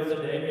at the end of the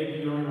day, maybe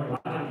you don't even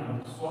like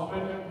it, you swap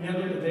it. At the end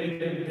of the day,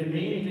 the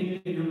main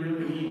thing that you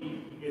really need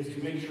is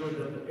to make sure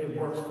that it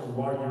works for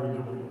what you're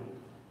doing.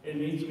 It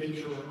needs to make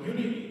sure you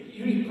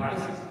need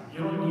pricing. You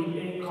don't need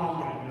any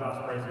company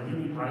without pricing. You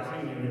need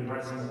pricing, and you need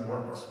pricing that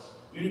works.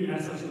 You need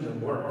an system that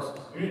works.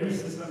 You need a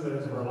system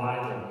that is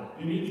reliable.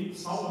 You need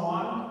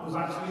someone who's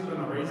actually going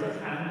to raise their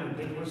hand and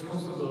take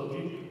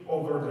responsibility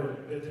over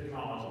the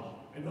technology.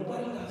 And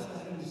nobody does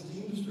that in this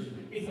industry.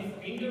 It's a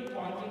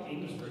finger-pointing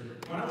industry.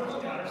 When I was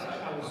on the other side,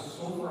 I was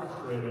so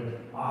frustrated.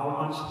 I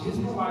launched his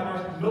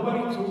providers,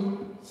 nobody took,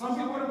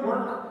 something wouldn't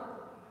work.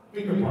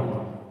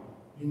 Finger-pointing.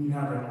 You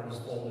never know whose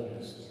fault it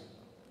is.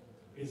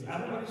 Is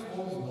everybody's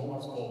fault? Is no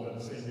one's fault at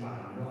the same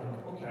time. You're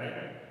like, okay,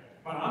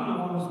 but I'm the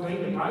one who's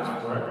paying the price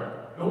for it.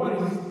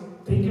 Nobody's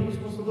taking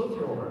responsibility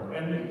over it.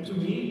 And to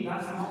me,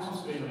 that's not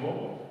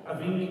sustainable. I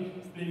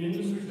think the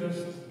industry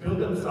just built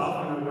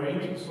themselves in a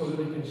way so that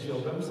they can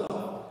shield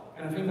themselves.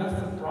 And I think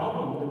that's the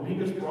problem. The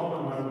biggest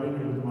problem I think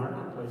with the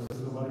marketplace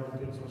is nobody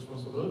takes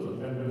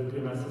responsibility. And with the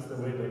PMS is the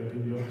way they've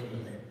been built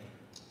today.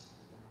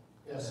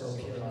 Yeah, so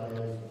Pierre,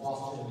 I've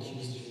often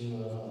accused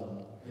you of,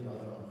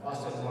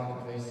 crossing the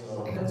marketplace. So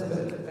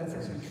That's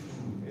actually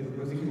true.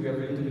 Basically, we have a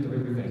little bit of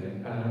everything.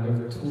 We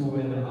have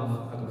 2.5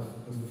 out of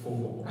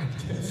 4, I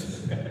guess.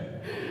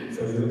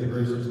 So the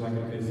integrations,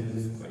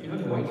 marketplaces,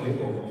 even white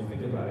label, when you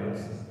think about it.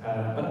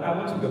 But I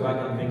want to go back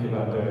and think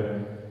about the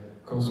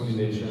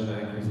consolidation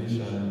and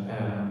acquisition.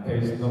 There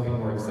is nothing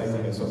more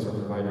exciting as software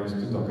providers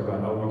to talk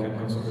about how we can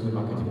consolidate the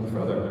market even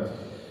further.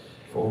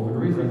 For good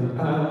reason.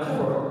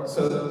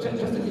 So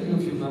just to give you a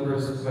few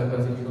numbers about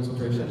basically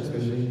concentration,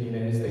 especially in the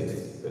United States,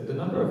 the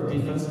number of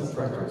defense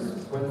contractors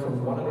went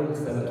from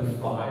 107 to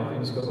 5 in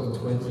the scope of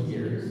 20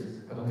 years.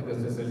 I don't think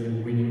that's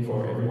necessarily winning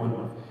for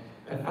everyone.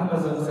 And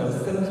Amazon sells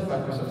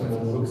 75% of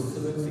all books,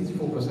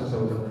 64%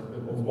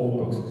 of all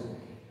books.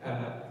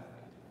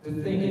 The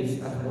thing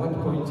is, at what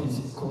point is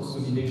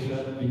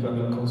consolidation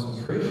becoming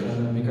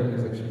concentration,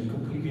 becoming actually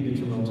completely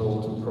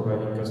detrimental to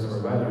providing customer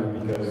value,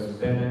 because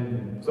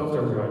then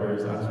software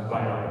providers are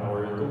buyout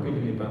or you're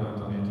completely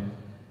dependent on it.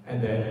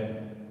 And then,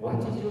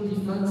 what is your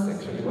defense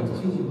actually? What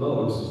is your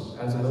moat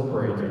as an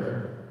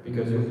operator?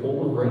 Because you're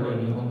all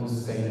running on the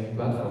same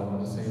platform,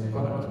 on the same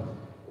product.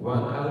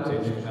 One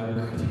outage can have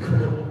a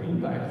critical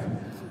impact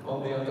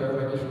on the entire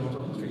vacation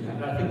rental industry.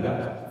 And I think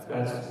that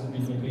would be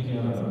completely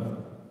unavoidable.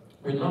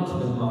 We're not in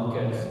the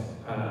market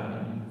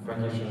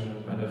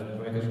vacation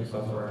management, vacation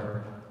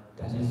software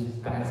that is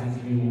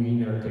basically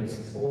winner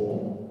takes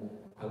all.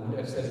 I would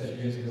have said a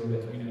few years ago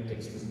that winner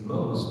takes the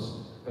most,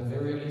 but the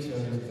reality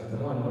of it is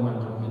that I'm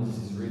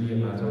convinced this is really a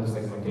matter of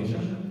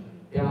segmentation.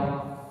 There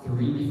are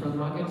 3 different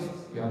markets.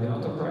 You have the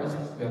enterprise,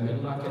 you have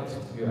mid-market,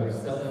 you have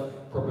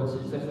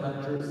self-property,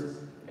 self-managers,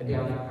 and they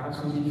have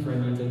absolutely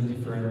different needs and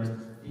different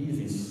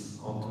theses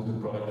onto the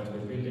product that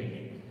we're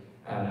building.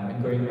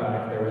 And going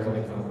back, there was an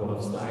example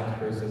of Slack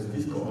versus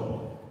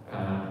Discord.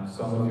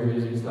 Some of you are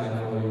using Slack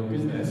for your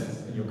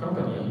business in your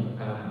company.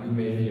 You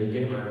may be a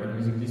gamer and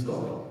using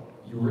Discord.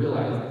 You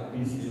realize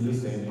this is the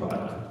same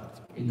product.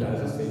 It does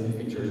the same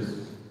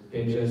features.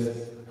 They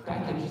just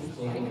package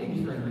slightly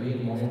differently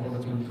and more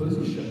importantly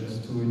positions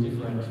to a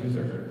different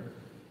user.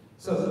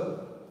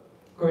 So,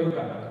 going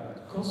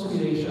back,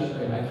 consolidation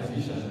and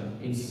acquisition,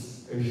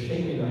 it's a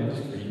shame in our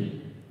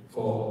industry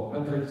for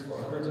hundreds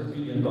of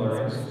billion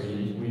dollar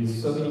industry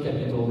with so many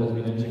capital that's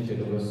been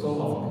injected over so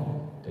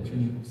long that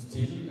you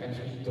still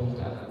actually don't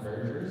have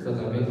mergers that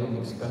are based on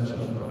expansion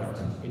of product.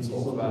 It's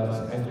all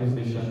about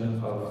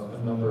acquisition of a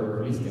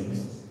number of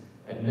listings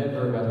and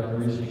never about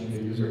enriching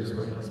the user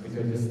experience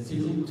because it's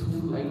still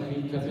too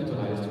lightly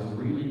capitalized to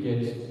really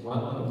get one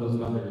of those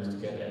numbers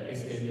to get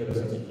escape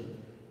velocity.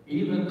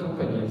 Even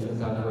companies that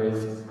have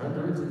raised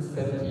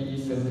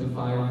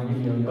 $175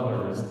 million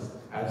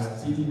have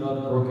still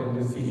not broken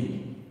the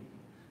ceiling.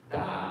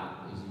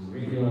 That is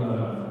really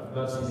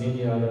not seen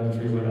any other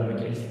country where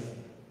that's the case.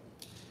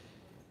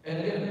 And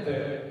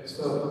again, so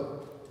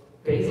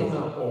based on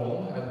our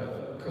own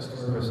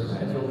customer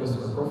personality or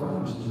customer profile,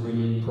 which is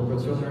really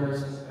property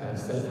owners,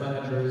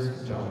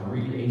 self-managers, which are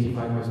really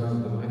 85%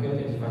 of the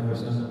market,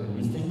 85% of the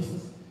listings,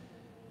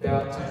 there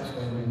are times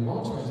when we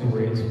want to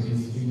integrate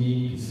these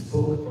unique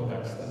bespoke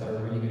products that are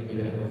really going to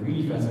be there,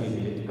 really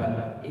facilitated,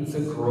 but it's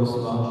a gross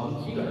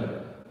margin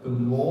killer. The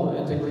more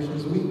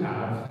integrations we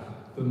have,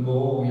 the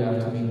more we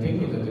have to maintain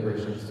those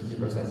integrations to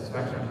keep our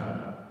satisfaction up.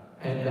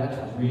 And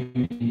that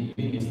really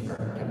limits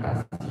our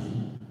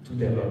capacity to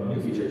develop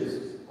new features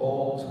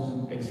or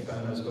to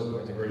expand the scope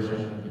of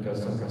integration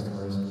because some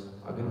customers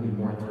are going to be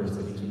more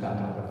interested in that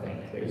type of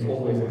thing. There's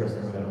always a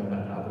customer that wants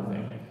that type of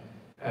thing.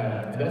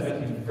 And that's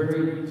making it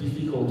very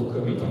difficult to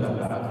commit on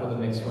that path for the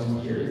next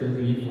 20 years and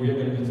believe we are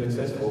going to be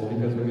successful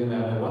because we're going to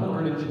have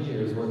 100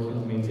 engineers working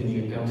on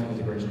maintaining accounting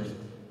integrations.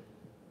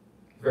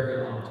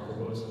 Very long to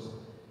propose.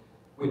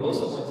 We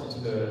also went into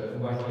the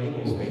white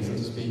label space, so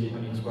to speak,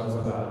 when it was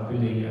about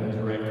building a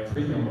direct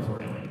premium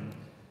offering.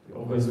 We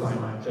always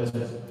find, just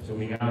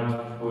zooming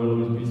out, we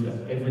always believe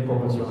that every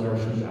property owner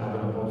should have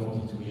an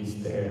opportunity to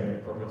list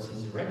their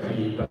properties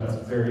directly, but it's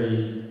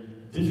very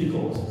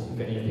difficult, if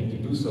anything, to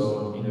do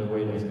so in a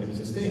way that's going to be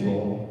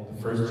sustainable.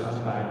 The first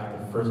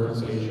chargeback, the first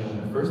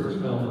cancellation, the first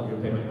email from your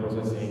payment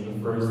processing,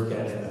 the first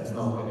guest that's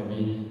not going to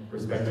be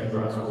respecting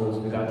ground rules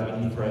without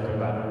any threat or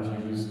bad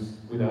reviews,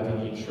 without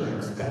any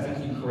insurance. That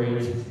actually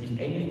creates, if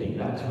anything,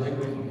 that direct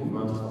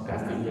movement is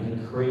fantastic, and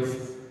it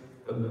creates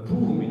a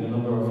boom in the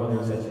number of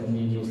vendors that you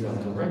need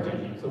yourself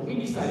directly. So we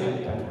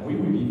decided that we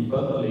would be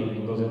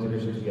bundling those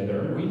integrations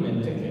together. We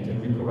maintain it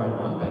and we provide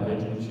one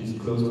package which is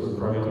close to a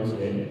private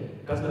OTA.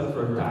 That's not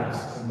for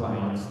tax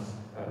compliance,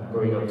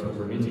 going up to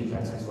remitting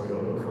taxes for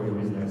your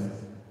business.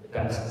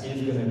 That is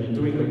going to be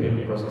doing the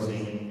payment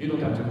processing. You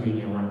don't have to do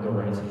any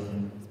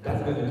underwriting.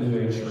 That's going to do the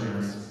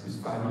insurance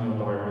with $5 million.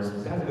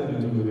 That's going to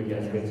do the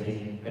gas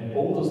betting and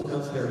all those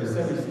ancillary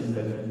services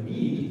that you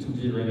need to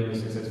be running a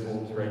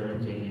successful direct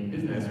booking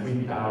business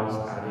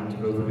without having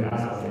to go through the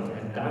hassle of it.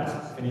 And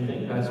that's, if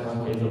anything, that's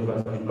one case of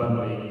us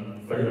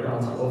bundling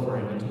third-party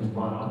offering into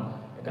one.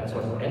 And that's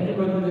what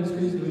everybody in the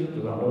industry is doing.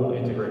 Those are all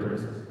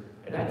integrators.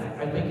 And that,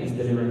 I think, is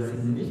delivering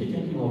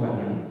significantly more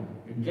value.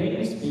 You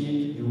gain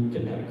speed, you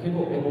can have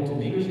people able to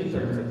negotiate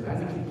terms and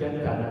basically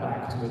get that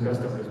back to the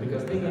customers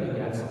because they're going to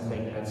get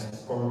something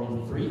that's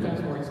probably 3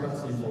 times more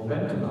expensive for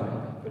them to buy,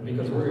 but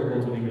because we're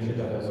able to negotiate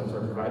that as a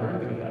software provider,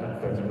 they get that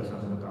at 30%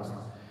 of the cost.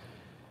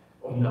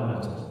 Or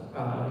not,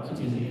 like it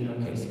is in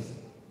our cases.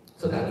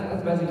 So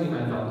that's basically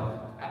my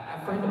thought.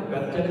 I find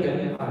that yet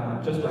again,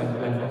 just like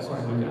François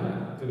and Luca,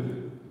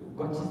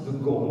 what is the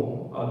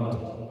goal of it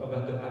all,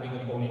 about having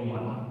an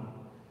all-in-one?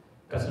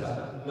 That's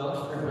about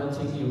not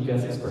fragmenting your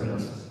guest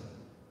experience.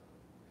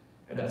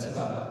 And that's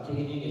about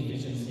gaining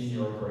efficiency in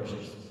your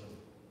operations.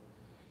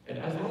 And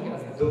as long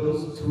as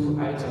those 2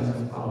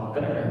 items are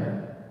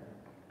there,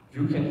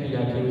 you can be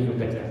happy with your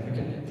tech stack. You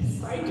can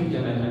decide to be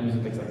unhappy with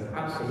your tech stack,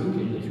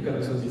 absolutely, but you can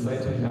also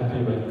decide to be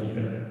happy with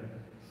either.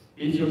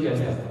 If your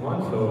guests have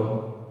one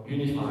flow,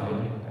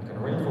 unified, that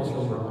can reinforce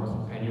your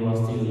brand, and you are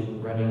still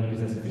running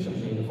business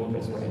efficiently in a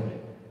faultless way,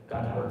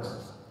 that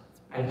works.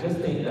 I just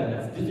think that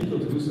it's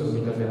difficult to do so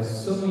because there are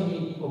so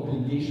many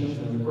obligations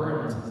and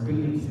requirements and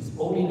building this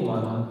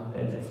all-in-one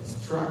that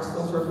distracts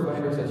software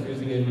providers that you're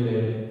using every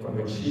day from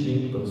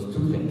achieving those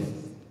 2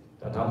 things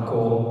that are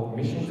called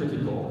mission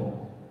critical.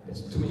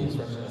 There's too many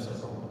instructions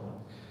as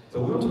well.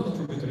 So we want to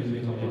contribute a little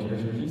bit on the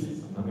integration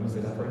piece. I'm not going to say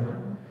that right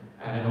now.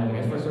 And on the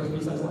infrastructure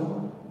piece as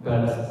well.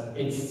 But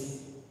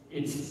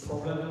it's a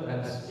problem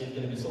that is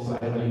going to be solved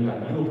by new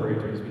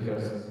operators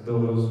because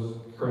those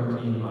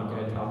currently in the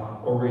market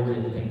are already,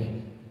 I think,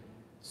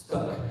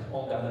 stuck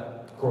on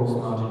that gross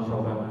margin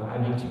problem,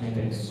 having to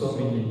maintain so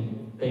many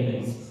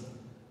things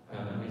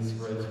with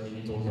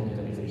relatively little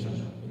capitalization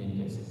in any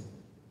case.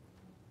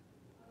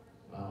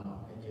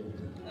 Thank you.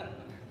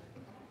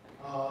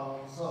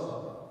 So,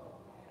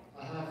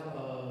 I have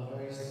a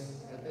very, I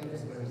think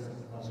it's a very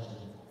simple question.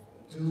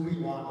 Do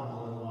we want an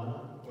all-in-one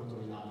or do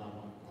we not want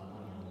one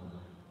all-in-one?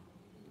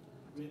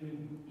 I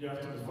mean, you have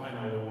to define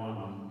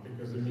all-in-one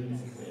because it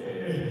means,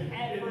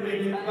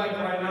 like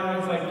right now,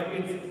 it's like,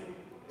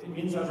 it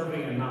means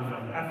everything and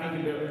nothing. I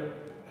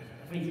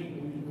think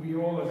we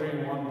all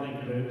agree on one thing,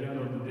 that at the end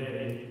of the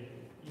day,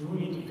 you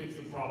need to fix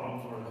the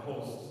problem for the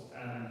hosts,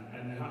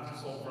 and you have to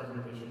solve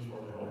fragmentations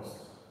for the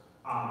hosts.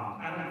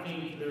 I don't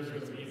think there's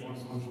going to be one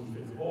solution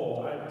fits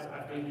all.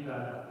 I think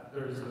that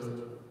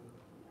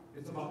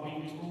it's about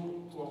being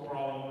true to a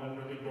problem and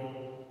really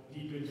go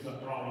deep into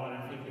that problem,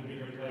 and I think the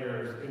bigger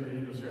players in the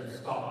industry have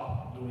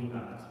stopped doing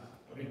that.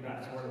 I think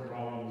that's where the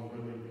problem is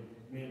really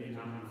mainly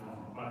coming from.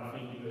 But I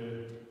think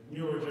the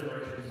newer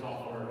generation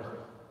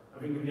software, I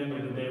think at the end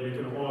of the day, we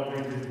can all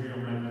agree to disagree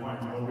on many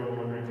points, but we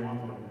all agree on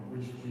one thing,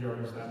 which we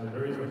understand that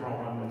there is a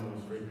problem in the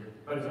industry,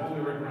 but it's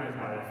only recognized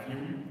by a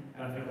few,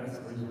 and I think that's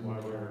the reason why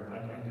we're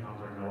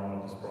encountering a lot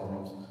of these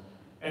problems.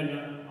 And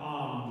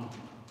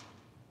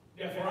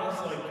yeah, for us,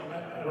 like,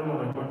 I don't know,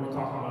 like when we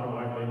talk about a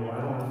white label,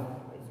 I don't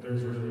know if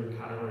there's really a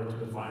category to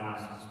define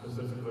us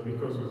specifically,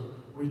 because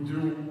we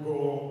do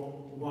go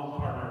one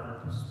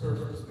partner per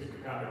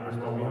specific categories,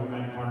 but we have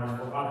many partners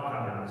for other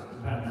categories. It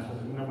depends. So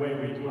in a way,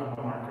 we do have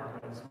a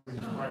marketplace. We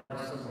try to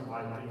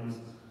simplify things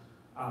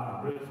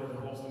really for the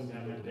host at the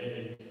end of the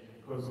day.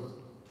 Because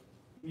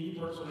me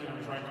personally,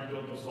 I'm trying to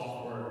build the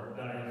software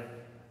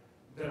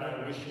that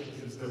I wish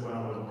existed when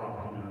I was a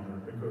property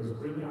manager. Because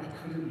really, I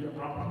couldn't be a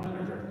property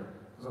manager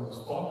because I was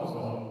focused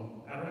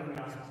on everything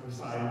else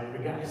beside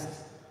the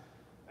guests.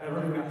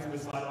 Everything else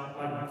beside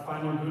like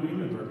finding good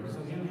inventory because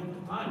I didn't have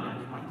the time.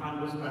 My time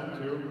was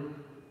spent to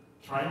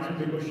trying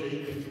to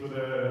negotiate things with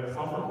the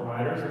software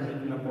providers and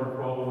making them work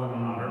well with one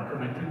another,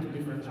 connecting to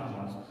different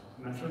channels.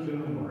 Connection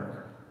didn't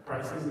work.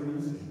 Pricing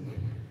didn't sync.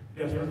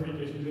 Guest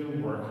verification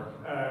didn't work.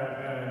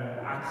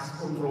 Access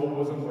control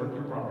wasn't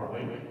working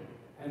properly.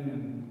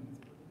 And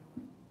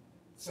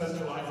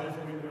centralized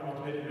information,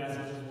 automated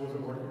messages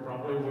wasn't working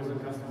properly. It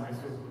wasn't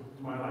customized to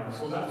my life.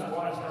 So that's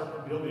why I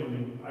started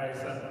building. I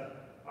said,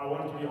 I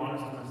wanted to be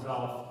honest with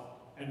myself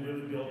and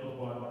really build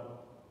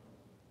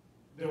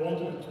the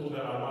ultimate tool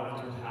that I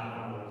wanted to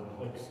have on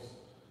the host.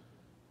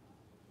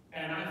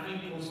 And I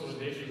think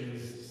consolidation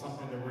is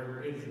something that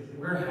we're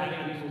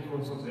heading into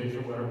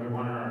consolidation whether we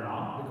want it or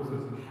not, because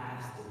it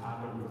has to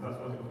happen, because that's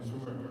what the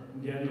consumer,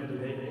 at the end of the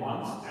day,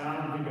 wants, and I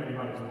don't think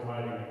anybody's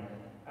providing it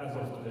as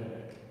of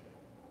today.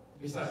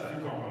 Besides a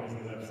few companies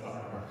that have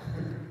started.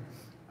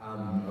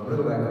 I'm going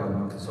to go back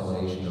on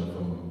consolidation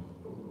from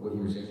what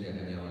you were saying,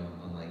 Danielle,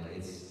 on like,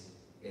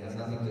 it has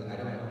nothing to, I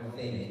don't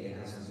don't think it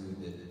has to do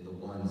with the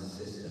one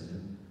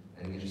system.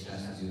 I think it just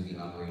has to do with the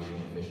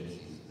operational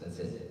efficiencies. That's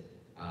it.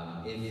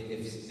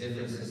 If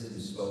different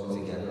systems spoke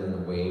together in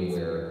a way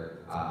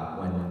where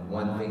when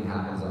one thing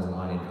happens on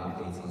one, it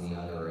updates on the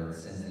other and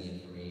sends the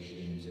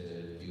information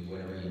to do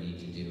whatever you need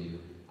to do,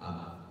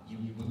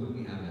 we wouldn't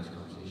be having this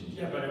conversation.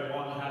 Yeah, but it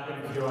won't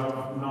happen if you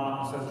have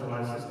not a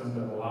centralized system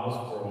that allows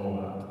for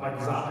all that. Like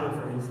Zapier,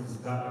 for instance,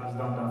 that has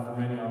done that for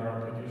many other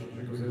applications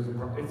because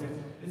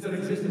it's an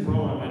existing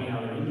problem in many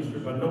other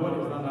industries, but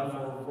nobody has done that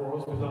for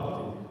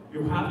hospitality.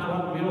 You have to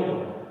have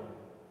middleware.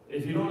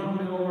 If you don't have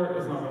middleware,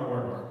 it's not going to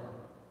work.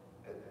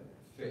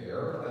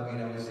 Fair. I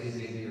mean, I would say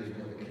Zapier is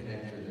more the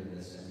connector than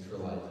the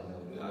centralized.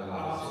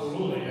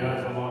 Absolutely, yeah,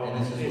 it's a lot. And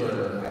this is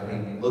where I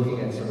think looking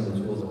at some of the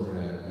tools that we're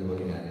going to be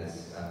looking at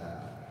this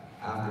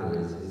after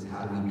is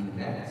how do we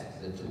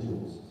connect the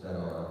tools that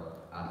are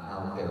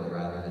out there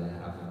rather than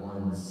have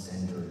one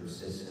centered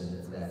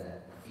system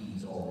that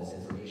feeds all this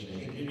information.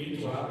 You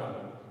need to have it.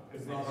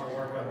 It's not going to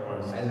work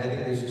otherwise. And I think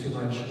there's too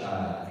much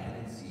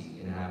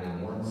dependency in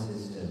having one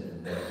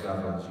system that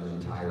governs your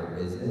entire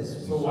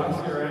business. So why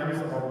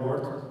CRMs are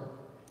worth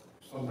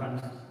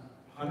sometimes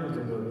hundreds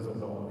of billions of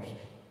dollars?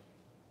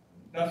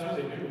 That's what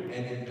they do.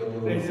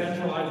 And they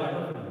centralize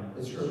everything.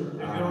 It's true.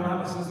 If you don't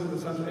have a system that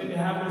centralizes, it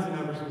happens in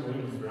every single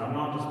industry. I'm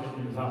not just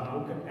making this up.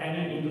 Look at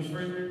any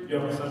industry, you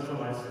have a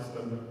centralized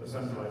system that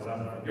centralizes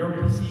everything. Your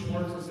PC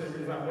works the same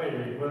exact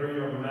way, whether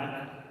you're a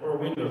Mac or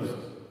Windows.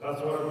 That's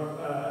what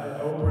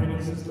an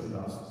operating system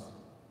does.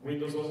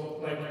 Windows also,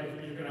 like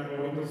you can have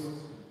a Windows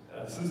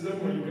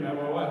system or you can have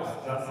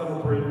OS. That's an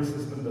operating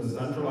system that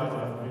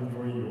centralizes everything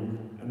for you.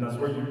 And that's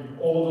where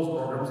all those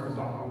programs can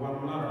talk to one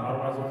another.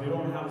 Otherwise, if you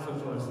don't have a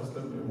centralized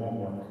system, it won't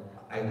work.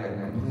 I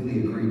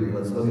completely agree,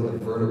 but let's look at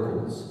the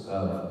verticals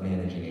of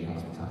managing a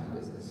hospitality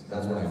business.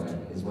 That's what I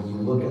mean, is when you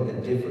look at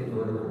the different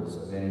verticals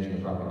of managing a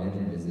property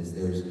management business,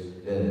 there's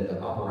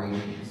the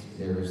operations,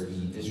 there's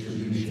the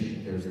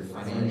distribution, there's the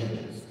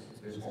financials,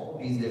 there's all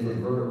these different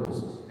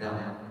verticals. Now,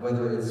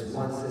 whether it's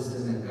one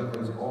system that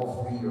governs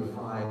all 3 or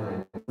 5,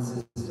 or one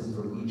system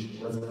for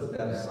each, let's put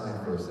that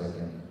aside for a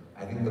second.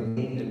 I think the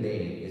main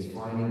debate is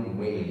finding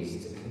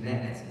ways to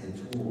connect the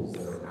tools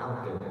that are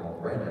out there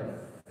already,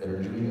 that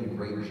are doing a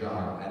great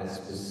job at a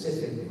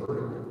specific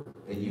vertical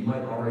that you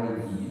might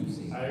already be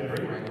using. I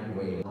agree. Finding a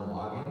way of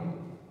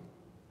logging.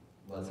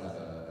 Let's have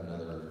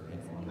another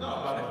panel. No,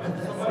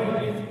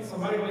 but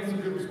somebody needs to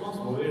be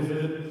responsible. Is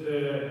it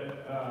the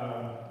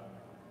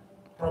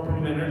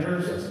property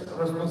manager's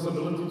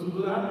responsibility to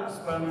do that?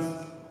 Spends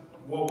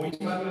what we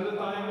spend at the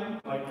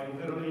time, like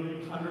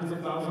literally hundreds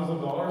of thousands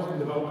of dollars in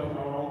developing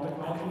our own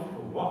technology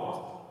for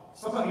what?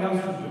 Somebody else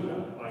should do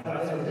that. Like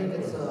that's I think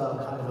it's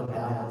kind of a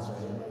balance,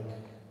 right? Like,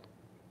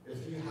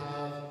 if you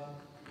have a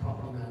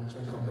property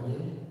management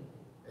company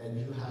and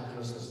you have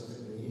your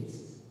specific needs,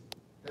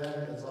 then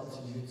it's up to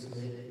you to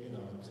make,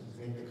 to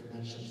make the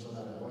connection so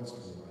that it works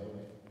for you,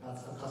 right?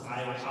 That's the customer. I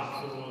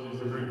absolutely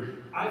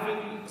disagree. I think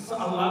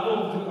a level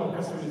of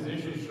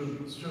customization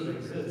should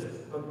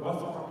exist, but what's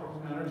the property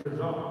manager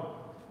job?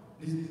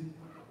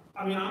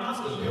 I mean, I'm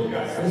asking you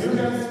guys. Have you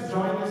guys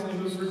joined this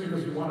industry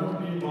because you wanted to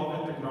be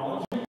involved in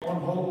technology,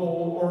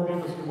 or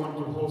because you want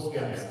to host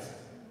guests?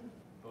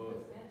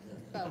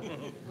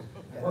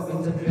 Well,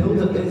 to build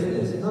a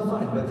business, not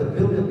fine, but to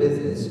build a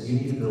business, you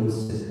need to build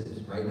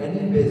systems, right?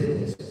 Any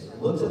business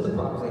looks at the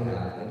problems they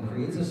have and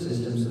creates a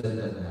system so that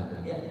it doesn't happen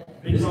again.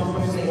 Big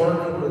companies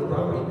work with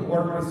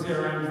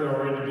CRMs that are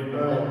already being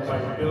developed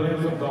by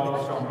billions of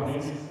dollars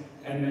companies,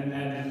 and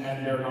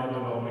they're not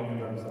developing it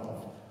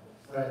themselves.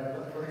 Right,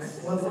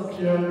 let's look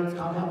here,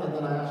 comment, and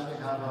then I actually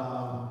have a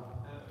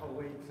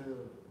way to...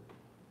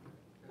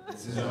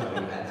 This is why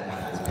we had to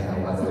have this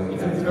panel, by the way.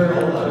 It's a very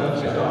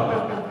tough job.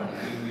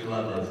 We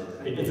love this.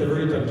 It's a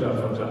very tough job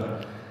from John.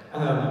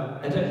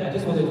 I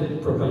just wanted to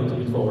propose to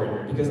move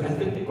forward, because I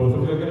think both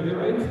of you are going to be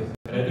right,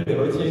 and I think the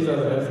OTAs are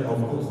the best, of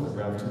course,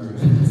 we have to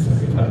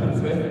sorry about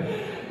this,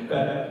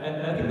 and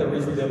I think the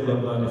recent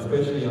development,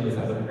 especially on the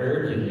side of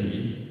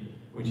Airbnb,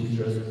 which is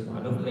just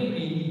one of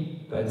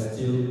many, but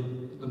still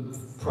the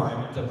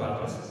prime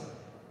tapas,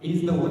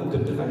 is the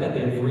fact that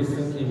they've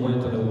recently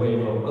went on a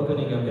wave of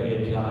opening up the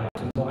API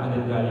to more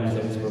added value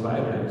service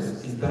providers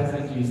is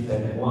basically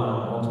step one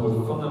onto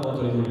a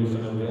fundamental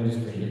evolution of the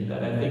industry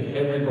that I think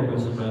every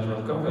property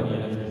management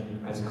company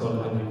has called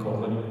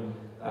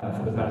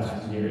for the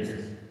past few years.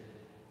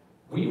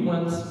 We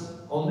went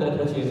on that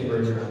OTA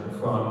integration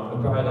from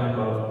a paradigm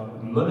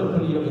of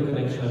monopoly of the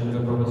connection with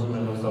the property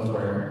management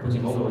software,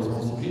 putting all the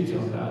responsibility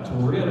on that, to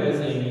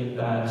realizing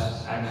that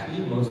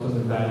actually most of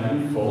the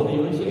value for the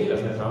OTA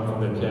doesn't come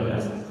from the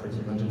PMS,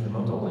 pretty much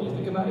incremental when you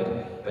think about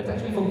it, but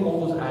actually from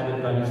all those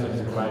added value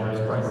service providers,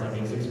 pricing,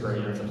 mix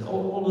experience, and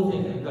all the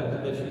things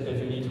that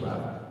you need to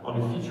have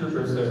on a feature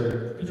per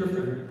feature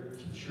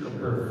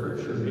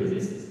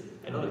basis,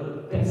 and on the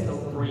best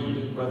of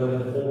breed rather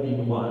than all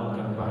in one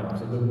kind of item.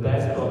 So the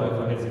best product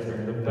for guest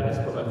experience, the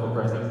best product for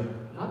pricing,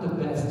 not the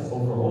best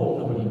overall,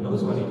 nobody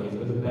knows what it is,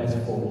 but the best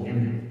for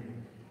you.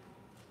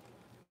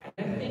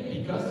 And I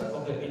think because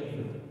of the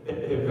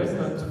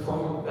investment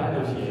from that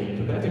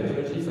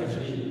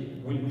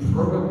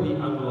probably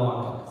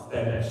unlock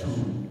step 2,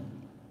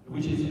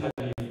 which is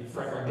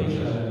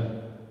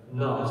fragmentation,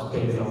 not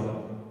based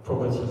on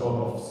property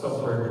of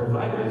software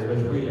providers,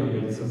 but really on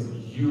the basis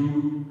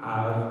you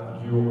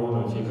have your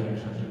own OTA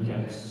connection.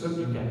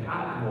 You can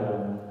add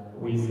more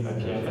with a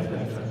PMS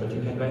connection, but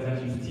you can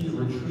basically still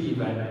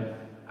retrieve and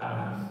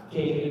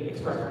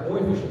extract more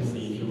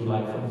efficiency, if you would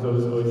like, from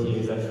those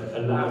OTAs that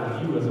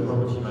allow you as a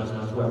property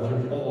management to have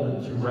your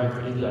own direct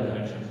API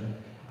connection.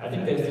 I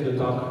think there's still a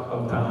talk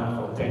of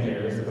town for 10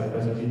 years about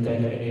basically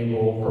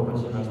tech-enabled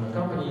property management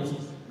companies.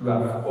 You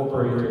have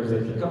operators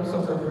that become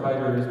software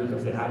providers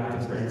because they have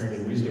this experience and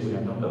they wish they would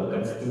have done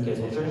that. That's the case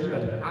for Germany,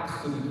 but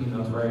absolutely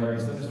not right in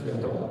this industry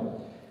at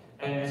all.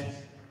 And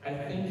I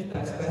think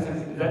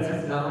that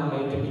is now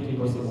made technically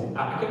possible.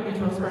 I can be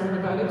transparent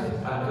about it.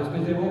 At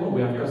Hospitable,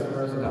 we have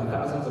customers that have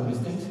thousands of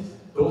listings.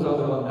 Those are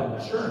the ones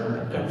that churn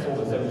and cancel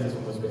the services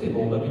from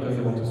Hospitable, not because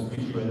they want to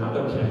switch to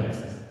another PMS,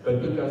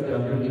 but because they are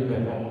building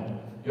their own.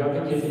 You have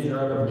the case in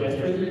Europe of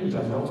Guest Ready, which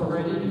has launched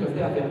already, because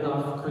they have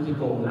enough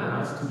critical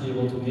mass to be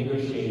able to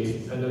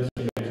negotiate an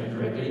OTA connection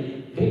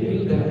directly. They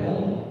build their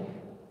own.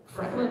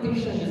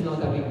 Fragmentation is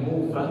not having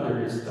more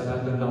vendors that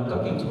are not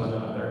talking to one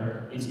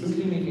another. It's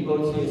ultimately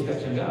OTAs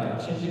catching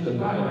up, changing the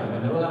paradigm,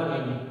 and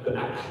allowing the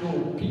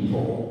actual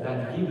people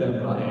that give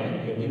them money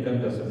and give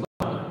them the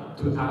supply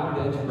to have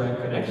their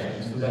direct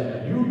connections so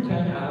that you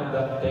can have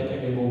that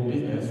tech-enabled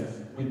business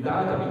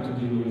without having to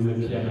deal with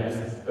the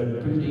PMS,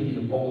 but building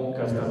your own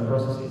custom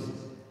processes.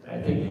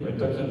 I think we were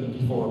talking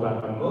before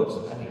about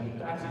remote. I think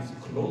that is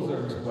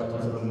closer to what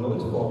is remote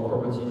for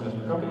property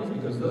management companies,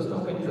 because those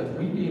companies that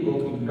will be able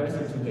to invest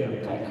into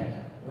their tech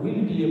will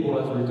be able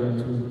as a return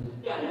to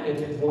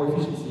get more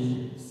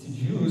efficiency,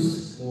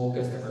 seduce more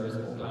customers,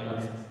 more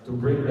clients, to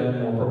bring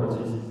them more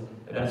properties.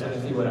 And that's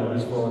honestly what I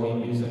wish for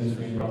in this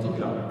industry in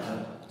particular.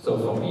 So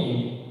for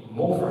me,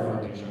 more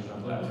fragmentation,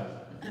 not less.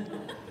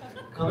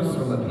 Comes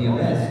from a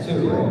PMS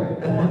too, right?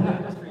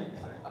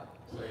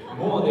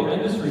 More on the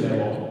industry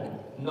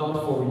level, not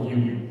for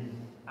you.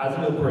 As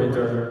an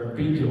operator,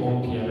 build your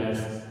own PMS.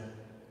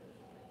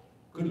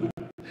 Good luck.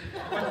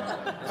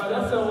 But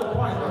that's the whole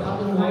point.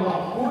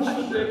 Who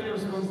should take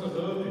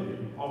responsibility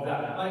of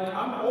that? Like,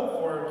 I'm all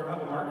for it to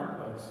have a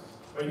marketplace,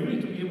 but you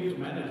need to be able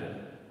to manage it.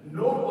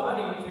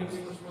 Nobody takes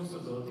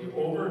responsibility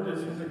over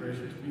this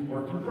integration to be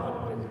working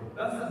properly.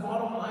 That's the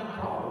bottom line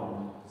problem.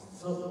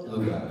 So,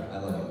 Luca, I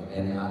love you.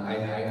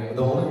 And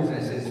the only reason I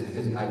say this is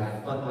because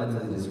I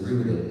fundamentally disagree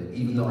with it,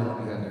 even though I think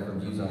we have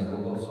different views on it. We're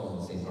both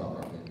solving the same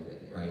problem,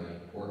 right?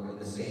 We're in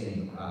the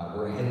same,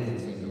 we're headed in the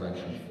same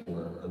direction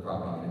for the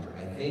property manager.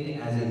 I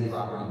think as a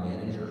property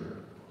manager,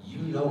 you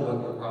know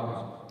what your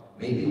problems are.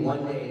 Maybe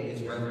one day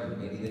it's revenue,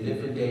 maybe the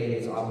different day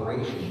it's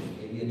operations,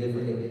 maybe a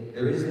different day.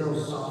 There is no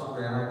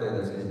software out there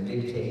that's going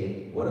to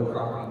dictate what a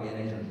property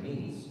manager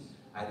means.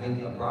 I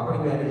think a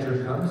property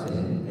manager comes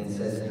in and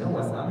says, you know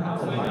what, I'm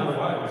having a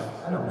lot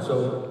of, I know,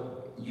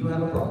 so you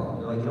have a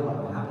problem. You're like, you know what,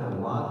 I'm having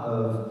a lot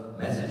of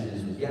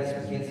messages with,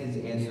 yes, we can't seem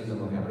to answer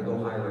them, okay, I'm going to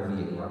go hire a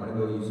VA, or I'm going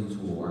to go use a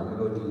tool, or I'm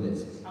going to go do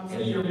this. I'm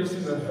saying you're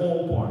missing the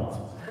whole point.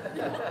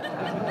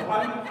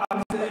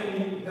 I'm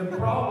saying the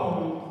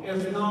problem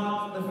is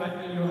not the fact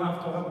that you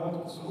have to have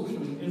multiple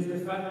solutions, it's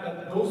the fact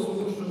that those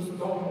solutions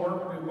don't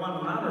work with one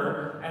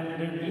another, and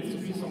there needs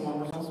to be someone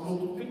responsible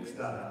to fix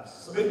that.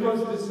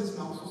 Because this is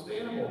not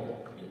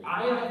sustainable.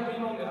 I have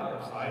been on the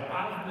other side,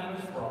 I've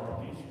managed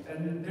properties,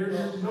 and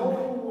there's no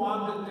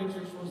one that takes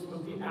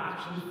responsibility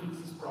actually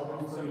fixes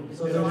problems for you.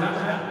 So I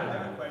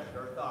have a question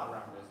or a thought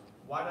around this.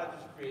 Why not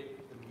just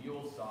create the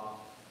MuleSoft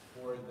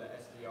for the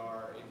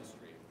SDR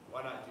industry?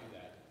 Why not do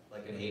that?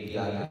 Like an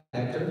API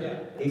connector?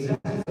 Yeah.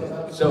 Exactly.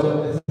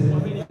 So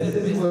this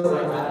is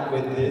where I'm at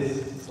with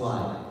this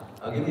slide.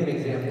 I'll give you an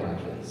example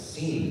actually.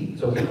 Scene.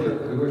 So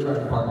we were trying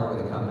to partner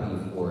with a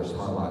company for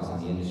smart locks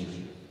in the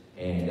industry.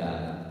 And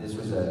this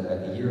was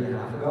a year and a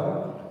half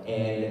ago.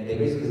 And they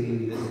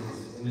basically, this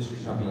industry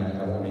company,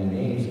 I won't name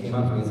names, came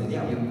up to me and said,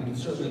 yeah, we can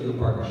certainly do a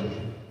partnership.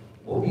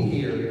 We'll be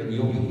here and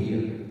you'll be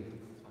here.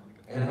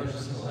 And I was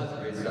just like, well, that's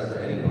a great start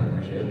to any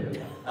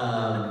partnership.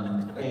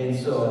 And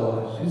so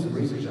I was doing some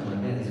research. I'm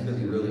like, man, this is going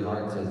to be really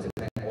hard to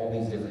connect all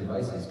these different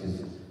devices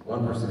because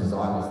one person is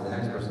August, the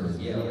next person is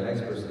Yale, the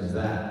next person is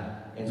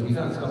that. And so we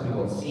found this company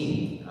called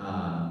Scene.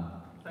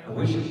 I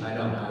wish I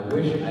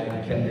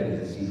had kept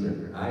it as a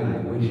secret. I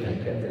wish I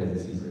kept it as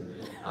a secret.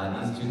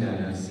 These two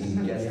now use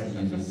Scene, guests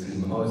use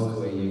Scene, most of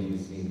the way you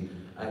use Scene.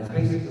 It's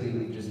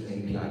basically just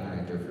an API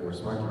connector for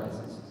smart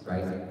devices,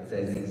 right?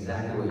 It's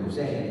exactly what you're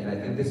saying, and I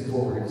think this is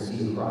what we're going to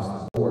see across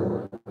the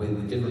board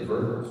with different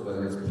verticals,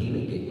 whether it's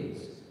payment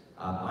gateways.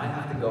 I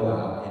have to go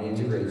out and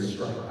integrate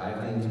Stripe. I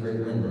have to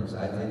integrate Lindberghs.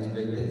 I have to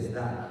integrate this,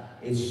 that.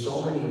 It's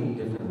so many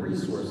different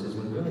resources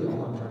when really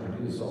all I'm trying to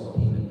do is solve a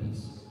payment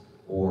piece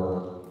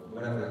or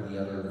whatever the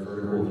other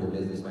vertical of your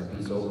business might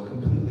be. So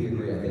completely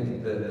agree. I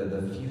think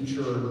the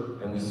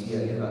future, and we see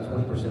I think about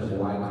 20% of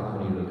Y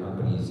Combinator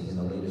companies in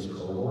the latest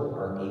cohort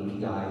are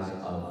APIs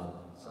of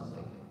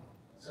something.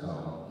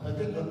 So I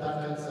think what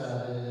that gets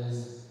at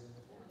is,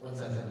 one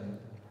second.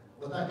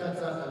 What that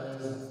gets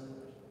at is,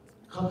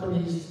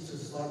 companies to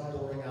start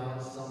building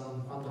out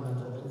some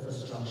fundamental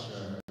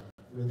infrastructure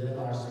within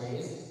our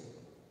space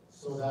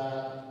so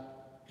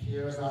that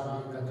peers not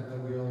reinventing the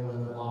wheel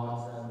with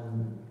logs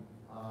and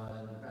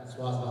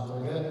Francois not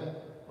doing it,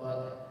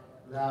 but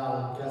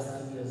now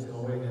Guesty is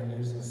going and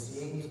using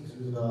Seam to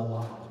do the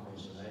log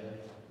automation, right?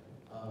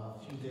 A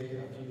few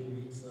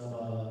weeks of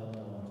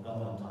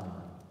development time.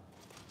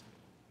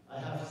 I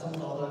have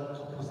some other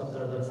companies up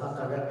there that's not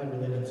directly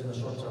related to the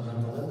short-term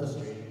rental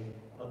industry,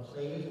 but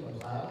Plaid or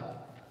Plaid,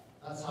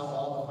 that's how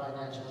all the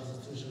financial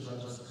institutions are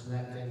just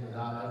connecting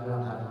without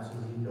everyone having to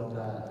rebuild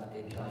that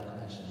API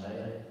connection,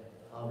 right?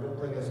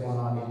 Rippling is one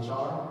on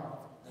HR,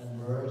 and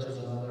Merge is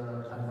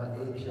another kind of an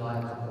API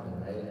company,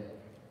 right?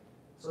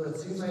 So it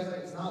seems like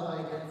it's not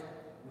like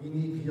we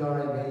need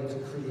VRMA to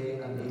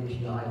create an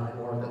API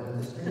for the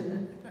industry,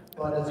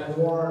 but it's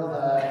more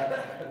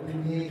that we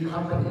need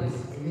companies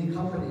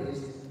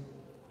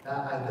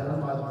that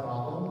identify the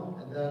problem,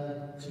 and then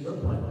to your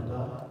point,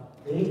 Linda,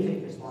 they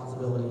take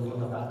responsibility for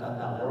the fact that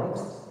that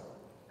works,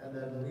 and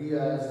then we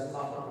as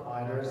software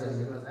providers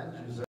and you as end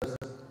users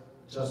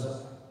just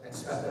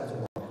expect it to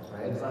work,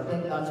 right? So I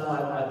think that's why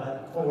I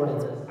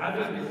forwarded it. I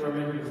think we're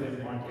making the same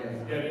point.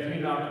 Getting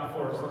me out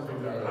for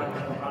something that I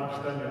don't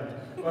understand yet.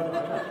 But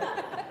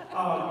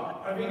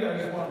I think I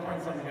just want to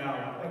point something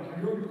out. Like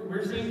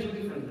we're saying two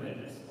different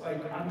things.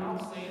 Like I'm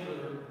not saying that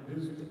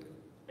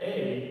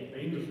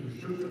the industry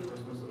should be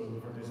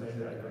responsible for this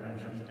API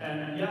connection. And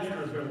yes,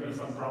 there's going to be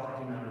some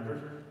property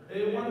managers.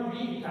 They want to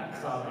be tech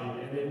savvy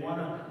and they want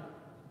to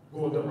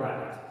go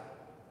direct.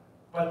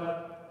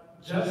 But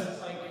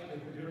just like the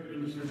computer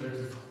industry,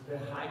 there's the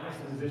high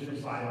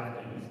customization side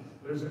of things.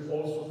 There's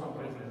also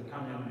companies that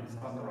come in and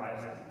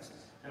standardize things.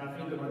 And I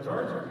think the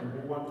majority of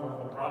people want to have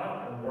a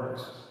product that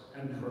works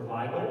and is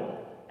reliable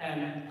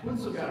and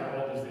puts together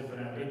all these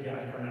different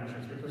API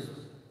connections because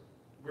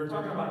we're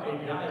talking about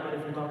API, but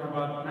if you're talking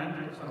about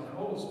 90% of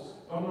hosts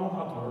don't know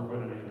how to work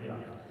with an API.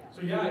 So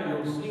yeah,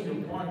 you're seeing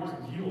your point of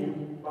view,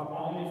 but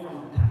only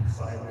from the tech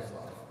side of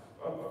stuff.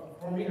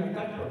 For being a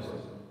tech person,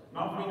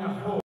 not being a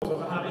host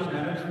of having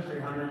managed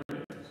 300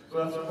 million. So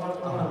that's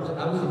what I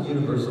was in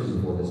university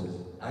before this.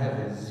 I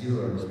have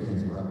zero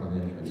experience in product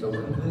management, so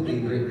completely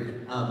agree.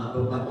 But I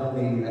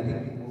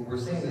think we're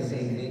saying the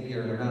same thing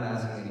here, and we're not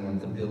asking anyone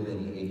to build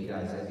any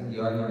APIs. I think the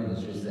argument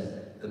is just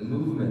that the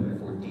movement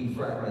for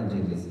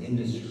defragmenting this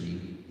industry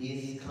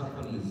is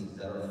companies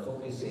that are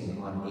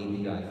focusing on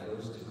API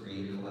first to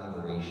create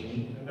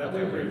collaboration. That's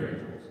a great thing.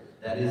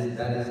 That is,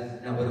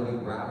 now whether we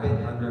wrap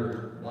it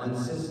under one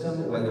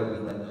system, whether we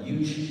let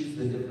you choose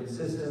the different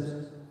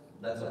systems,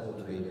 that's a whole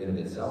debate in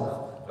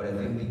itself. But I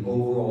think the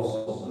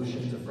overall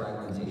solution to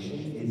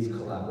fragmentation is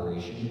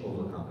collaboration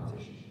over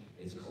competition.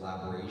 It's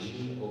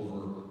collaboration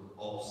over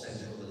all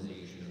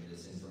centralization of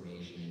this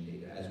information and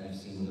data, as we've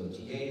seen with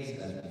OTAs,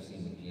 as we've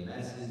seen with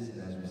PMSs,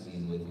 and as we've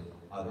seen with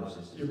other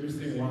systems. You're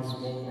missing one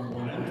small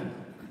component,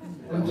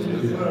 which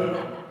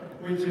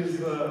is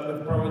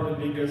probably the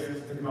biggest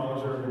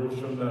technology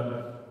revolution that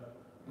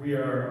we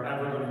are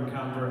ever going to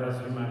encounter as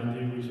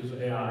humanity, which is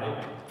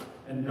AI,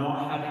 and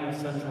not having a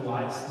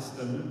centralized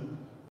system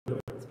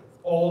with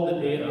all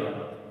the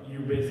data. You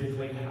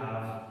basically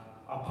have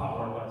a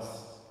powerless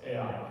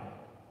AI.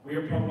 We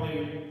are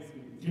probably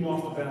the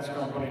most advanced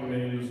company in the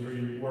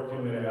industry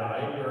working with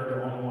AI. We're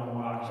the only one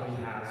who actually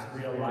has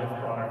real-life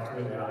products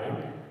with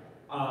AI.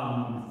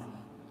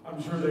 I'm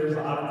sure there's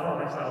other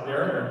products out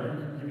there, but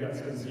you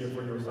guys can see it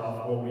for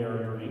yourself what we are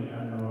doing,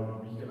 and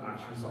we can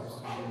actually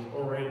substitute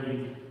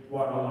already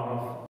what a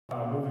lot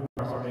of moving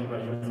parts are made by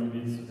human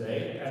beings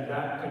today, and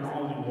that can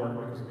only work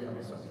because we have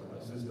a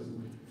centralized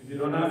system. If you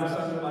don't have a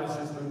centralized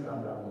system, that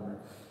won't work.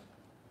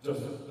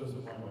 Just a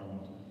point I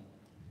want to make.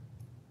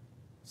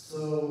 So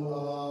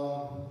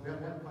we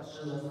have one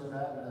question after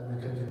that, and then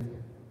we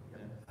can.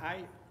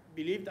 I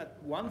believe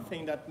that one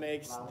thing that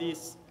makes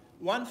this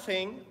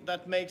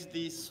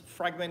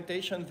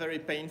fragmentation very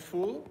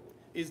painful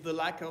is the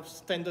lack of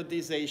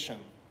standardization.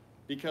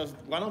 Because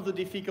one of the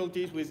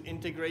difficulties with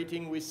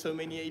integrating with so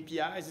many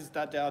APIs is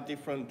that there are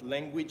different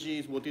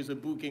languages, what is a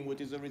booking, what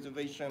is a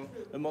reservation,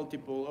 a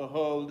multiple, a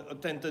hold, a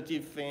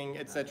tentative thing,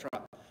 etc.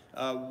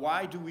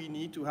 Why do we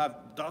need to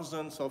have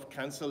dozens of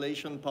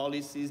cancellation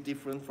policies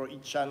different for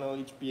each channel,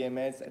 each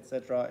PMS,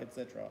 etc.,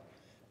 etc.?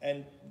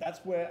 And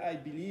that's where I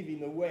believe,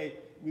 in a way,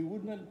 we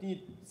would not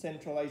need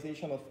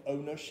centralization of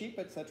ownership,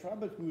 etc.,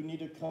 but we would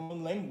need a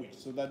common language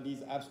so that these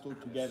apps talk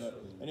together.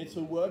 And it's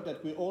a work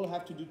that we all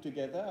have to do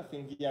together. I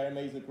think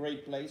VRMA is a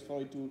great place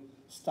for it to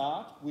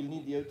start. We'll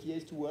need the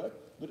OTAs to work.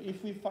 But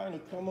if we find a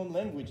common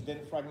language,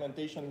 then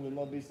fragmentation will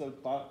not be so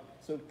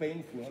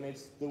painful. And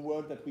it's the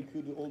work that we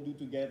could all do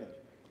together.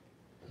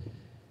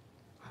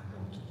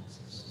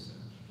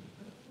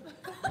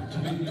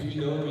 Do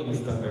you know any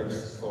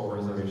standards for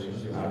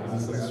reservations you have in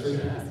this industry?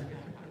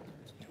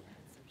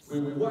 We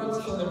want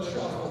standard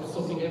shop for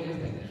solving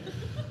everything.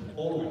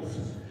 Always.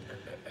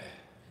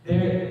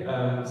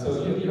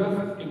 So you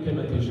have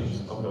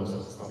implementations of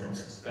those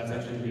standards. That's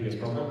actually the biggest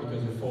problem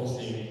because you're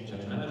forcing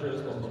channel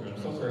managers, consumer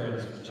software,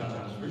 and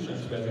channel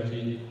distribution to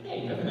basically,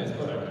 hey, you have a nice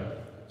product.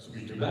 So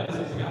we do that, if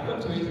something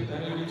happens to it,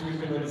 then you need to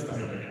implement this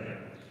standard again.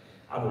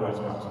 Otherwise,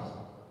 what?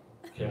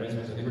 PMS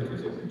wants to integrate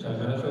with you.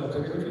 Challenge management wants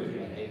to integrate with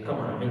you. Hey, come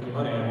on, I'm making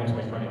money, I want to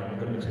make money, I'm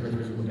going to integrate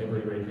with you with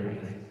every great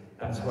PMS.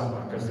 That's what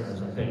my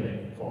customers are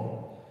paying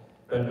for.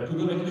 But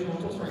Google Educational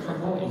Tools, for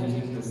example, is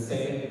using the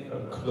same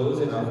close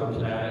enough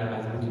API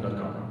as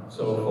Booking.com.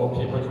 So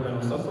for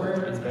project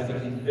software, it's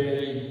basically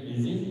very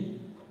easy.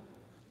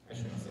 I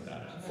shouldn't say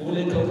that. Full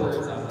little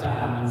words are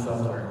bad in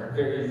software.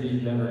 Very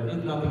easy,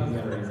 nothing is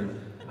never easy.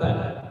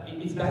 But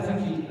it's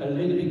basically a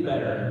little bit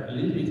better, a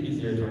little bit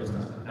easier to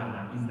understand.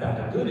 Now, is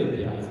that a good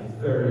API? It's a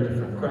very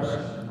different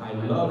question. I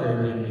love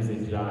Airbnb's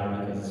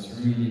API because it's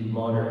really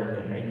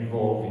modern and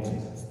involved.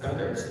 Its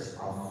standards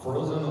are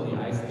frozen on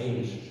the ice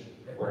age.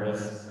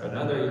 Whereas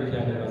another API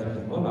that doesn't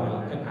have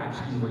mobile can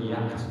actually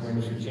react when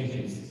we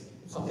changes.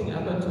 Something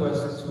happened to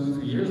us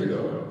 2-3 years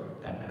ago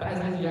that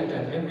basically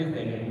hijacked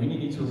everything, and we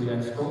needed to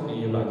react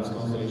strongly about these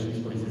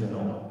constellations, policies, and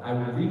all. I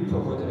would read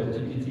promoted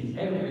GPT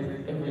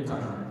every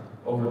time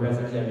over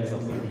basically having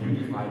something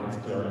unified and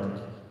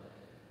sclerotic.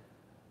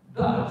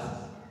 But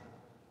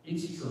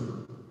it's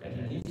true that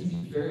it needs to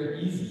be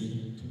very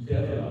easy to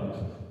develop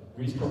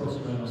with property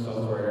management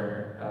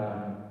software.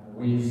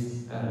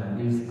 With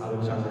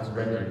other channels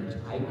ready.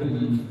 I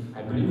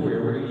believe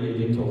we're really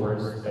heading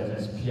towards that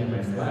is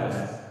PMS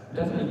less. It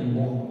doesn't mean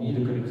you won't need a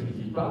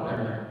connectivity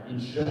partner. It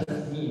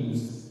just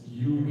means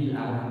you will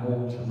have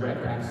more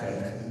direct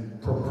access to the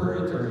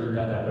proprietary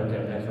data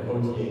bucket that your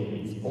OTA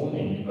is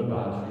owning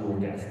about your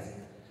guests.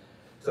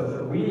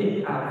 So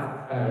we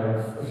have,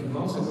 a few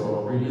months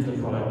ago, released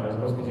a product called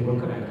Hospitality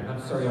Connect.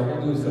 I'm sorry, I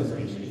won't do a sales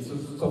pitch. It's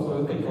a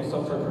software thing for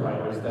software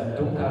providers that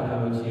don't have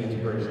an OTA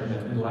integration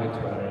that would like to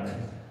have it.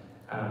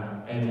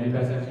 And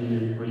we're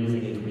basically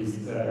releasing it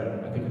with,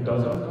 I think, a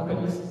dozen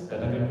companies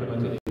that have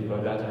implemented it for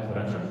that in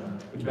production,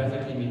 which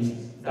basically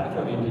means that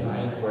one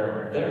API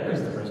where their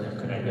customers can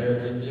connect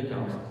their Airbnb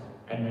account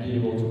and be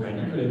able to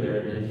manipulate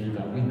their Airbnb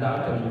data without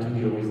having to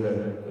deal with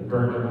the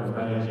burden of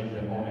managing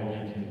their own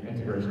Airbnb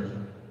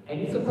integration.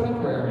 And it's a product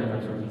where we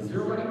actually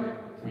zero money.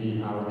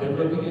 We are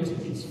developing it.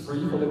 It's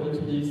free for the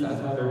B2B SaaS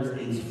vendors.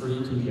 It's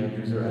free to the end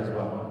user as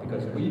well.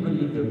 Because we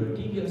believe the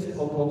biggest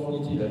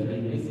opportunity that's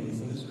being missed in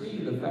this industry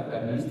is the fact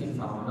that listings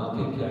are not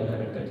API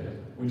connected,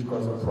 which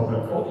causes a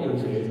problem for the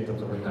OTAs in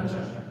terms of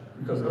retention.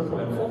 Because a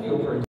problem for the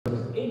operators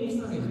of any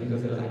size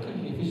because they're lacking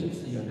in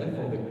efficiency and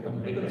therefore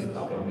they're going to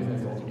stop their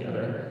business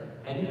altogether.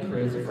 And it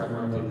creates a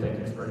fragmented tech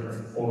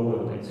experience all over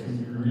the place.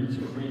 You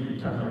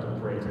really cannot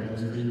operate an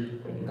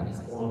industry when data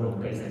is all over the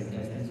place and it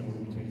needs to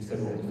move between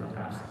several different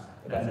apps.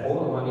 That's all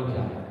on one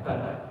API. But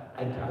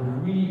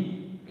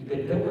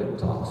there were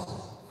talks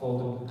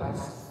for the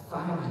past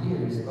 5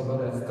 years about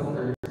that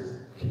standard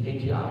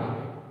API.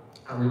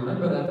 I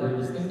remember that very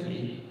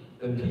distinctly.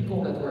 The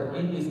people that were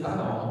in this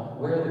panel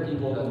were the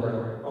people that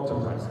were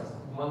enterprises,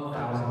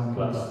 1,000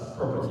 plus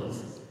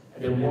properties.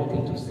 And they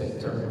wanted to set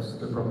terms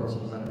to the property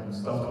management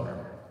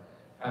software.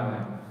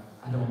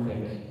 I don't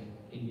think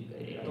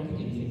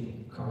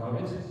anything come of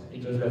it.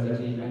 It just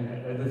basically,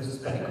 and the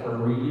spec were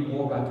really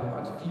more about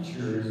what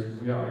features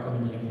we are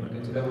going to be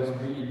implementing. So that was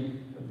really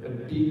a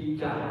big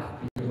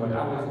gap between what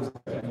I was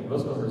expecting from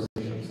those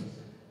conversations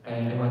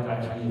and what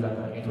actually is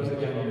happening. It was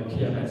again on the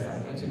PMS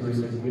side,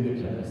 integrated with the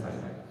PMS side.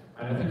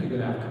 And I think you're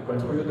going to have to,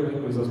 what we're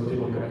doing with those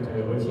people connecting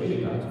the OTA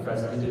data to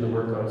facilitate the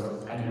work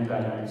of adding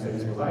value to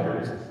service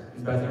providers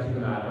is basically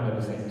going to happen at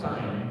the same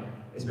time.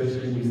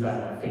 Especially with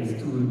that phase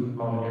 2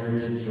 on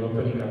Airbnb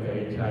opening up the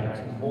API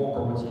to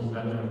more property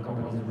management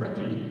companies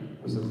directly,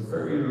 with a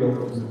very low,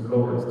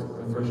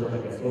 the threshold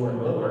that gets lower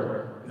and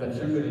lower, is that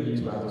you're going to need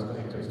to have those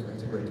connectors to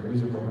integrate with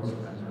your property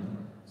management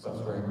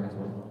software as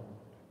well.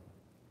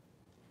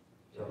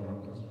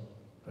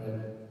 Right.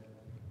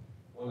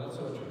 Well, not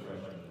so much a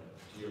question.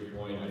 To your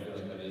point, I feel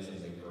like that is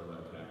something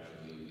VRMA can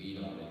actually lead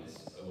on. It's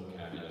a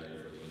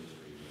vocabulary for the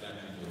industry. It's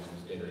actually doing some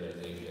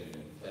standardization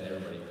that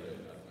everybody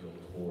could appeal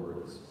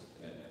towards.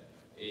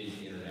 Is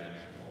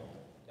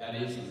international. That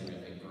is something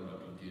I think VRMA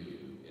can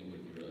do and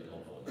would be really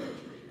helpful in the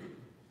industry.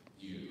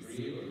 Do you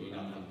agree, or do you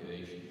not think that they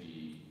should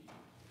be?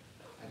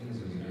 I think it's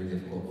going to be very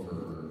difficult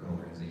for an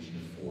organization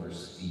to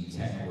force the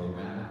tech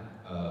roadmap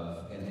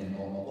of, and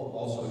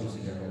also just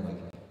in general, like,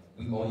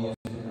 we all use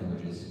different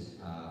languages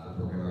for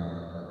programming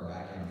our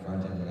back end,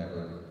 front end,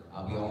 whatever.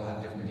 We all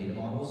have different data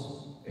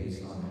models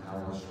based on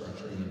how we're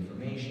structuring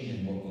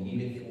information and what we need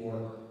it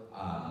for.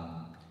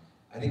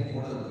 I think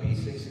one of the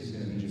basics is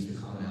going to be just the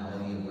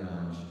commonality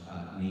around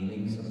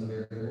naming some of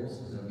the variables.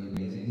 It's going to be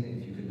amazing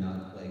if you could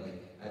not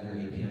have your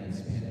API in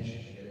Spanish,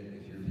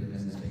 if your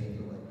PMS in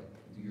Spain, but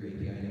do your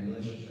API in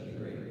English. That'd be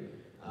great.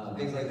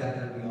 Things like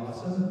that would be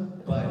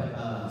awesome.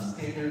 But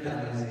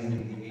standardizing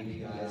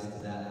the APIs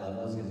to that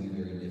level is going to be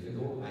very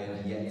difficult. I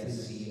have yet to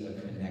see a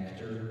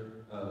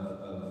connector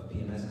of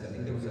PMS. I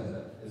think there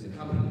was a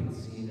company we'd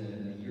seen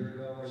a year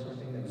ago or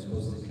something that was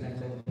supposed to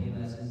connect all the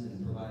PMSs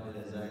and provide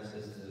it as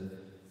access to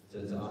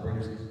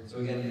operators. So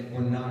again,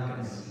 we're not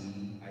going to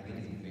see, I think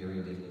it's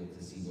very difficult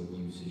to see what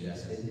you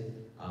suggested,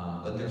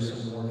 but there's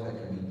some work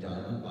that can be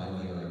done by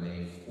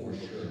VRMA for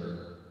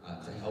sure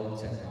to help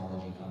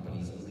technology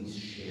companies at least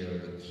share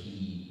the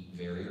key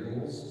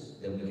variables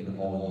that we can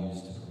all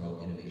use to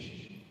promote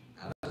innovation.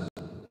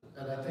 Absolutely.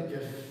 And I think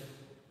if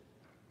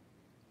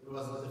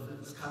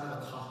it's kind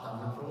of a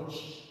top-down approach,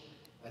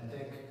 I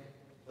think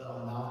the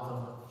amount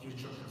of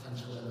future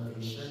potential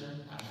innovation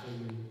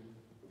actually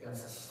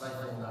gets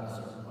stifled at a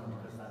certain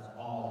point because that's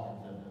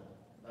all you can do.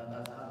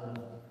 That's kind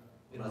of,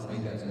 Let's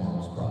make that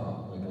tomorrow's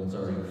problem. Like, let's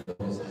already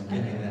focus on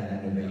getting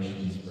that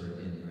innovation spurt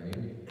in,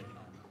 right?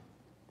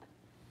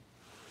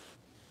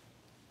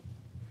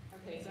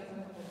 Okay, so I have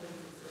a couple of big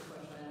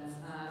questions.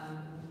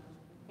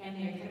 And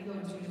they kind of go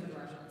in two different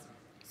directions.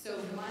 So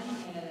one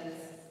is,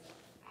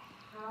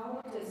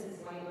 how does this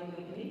white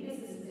labeling, maybe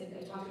this is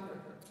a topic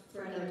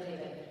for another day,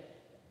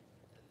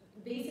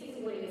 but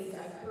basically what it is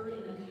I've heard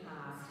in the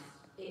past,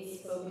 it's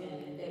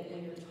spoken that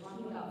when you're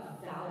talking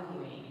about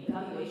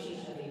valuation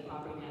of a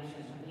property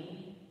management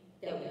company,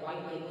 that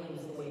white labeling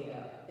is the way to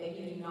go. That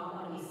you do not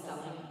want to be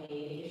selling a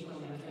vacation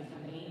management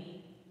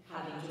company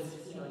having just,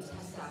 a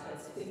test app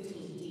that's 15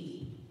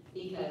 deep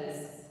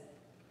because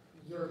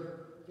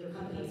your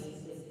company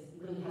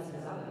really has no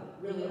value.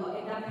 Really,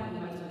 at that point,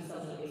 you might be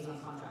selling it based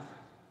on contract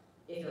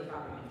if you're a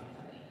property management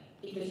company,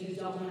 because you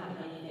don't have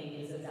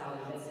anything that's of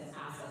value that's an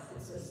asset,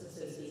 so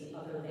to speak,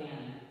 other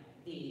than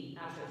the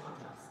actual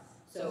contracts.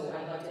 So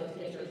I'd like to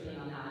get your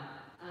opinion on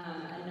that.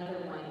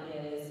 Another one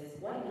is,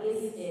 what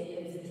is it that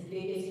is the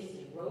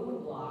biggest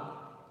roadblock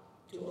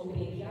to open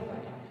API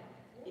right now?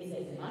 Is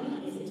it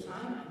money? Is it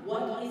time?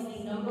 What is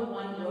the number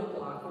one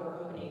roadblock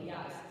for open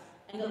APIs?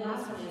 And the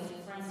last one is,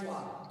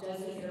 Francois, does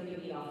the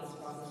Airbnb office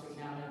across the street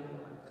now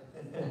everywhere?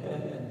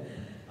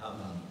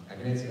 I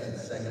can answer that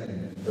second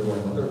and third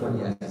one. The third one,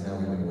 yes, is now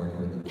we've been working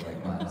with them for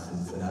like months,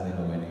 and so now they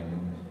know my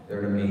name.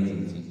 They're an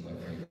amazing team, quite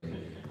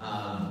frankly.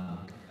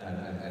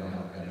 I don't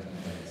know if I can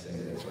say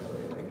this, by the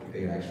way, like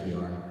they actually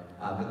are.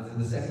 But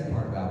the second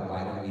part about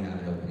why don't we have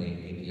an open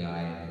API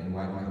and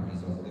why do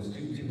companies don't, there's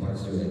two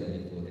parts to it that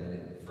you have to look at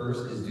it.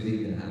 First is, do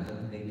they even have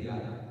an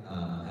API?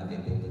 Have they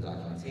built the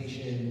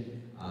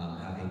documentation?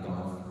 Have they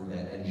gone through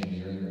that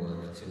engineering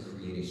work to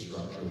create a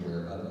structure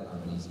where other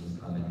companies can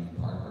come and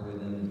partner with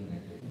them and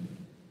connect with them?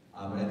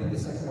 And I think the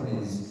second one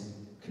is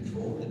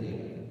control the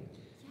data.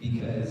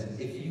 Because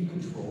if you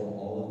control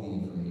all of the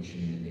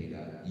information in the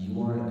data, you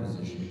are in a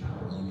position of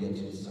power. You get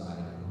to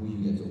decide who you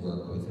get to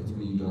work with and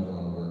who you don't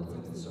want to work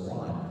with, and so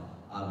on.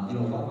 A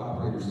lot of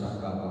operators talk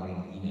about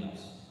wanting emails.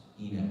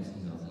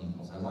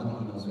 I want the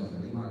emails so I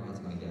can remarket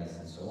to my guests,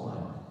 and so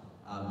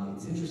on.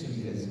 It's interesting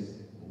because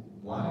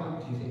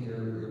why do you think your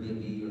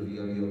Airbnb or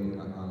VRMA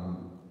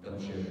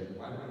don't share that?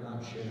 Why do they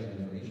not share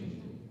that information with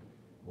you?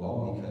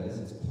 Well, because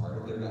it's part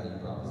of their value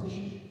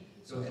proposition.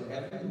 So at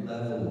every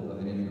level of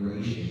an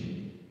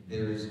integration,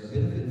 there's a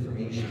bit of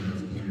information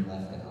that's being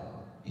left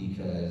out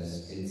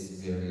because it's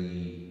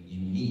very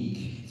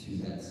unique to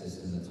that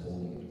system that's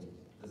holding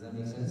it. Does that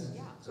make sense?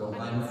 Yeah. So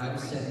I'm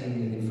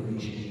sending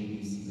information A,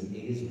 B, C, but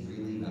A is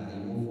really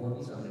valuable for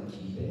me, so I'm going to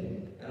keep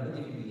it, and I'm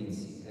going to give you B and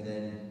C. And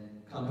then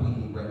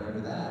company right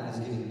under that is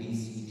giving B,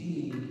 C,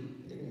 D,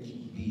 they're going to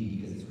keep B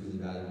because it's really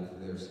valuable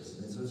for their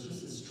system. And so it's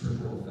just this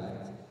trickle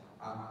effect.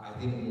 I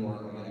think more,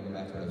 again, I go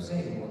back to what I was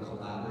saying, a more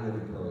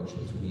collaborative approach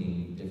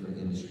between different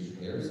industry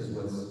players is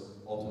what's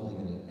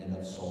ultimately going to end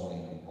up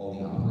solving all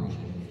the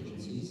operational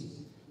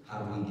inefficiencies.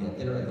 How do we get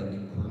there? I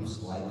think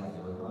groups like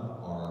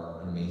VRMA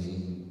are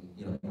amazing,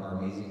 are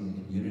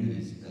amazing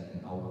communities that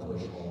can help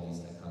push all of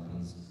these tech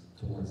companies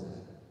towards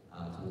that,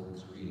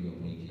 towards creating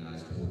open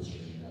APIs, towards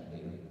sharing that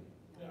data.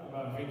 Yeah,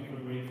 but I think we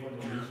wait for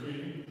the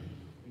industry.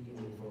 We can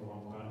wait for a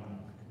long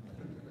time.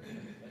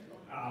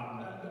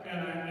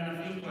 And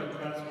I think like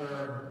that's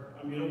where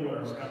a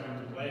middleware is coming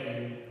to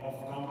play of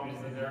companies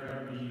that they're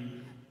going to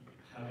be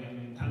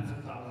having tens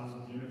of thousands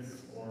of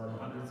units or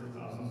hundreds of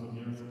thousands of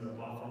units in their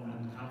platform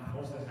and have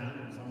force their hand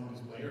on some of these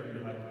players and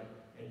be like,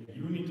 hey,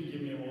 you need to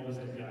give me all this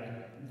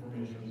API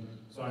information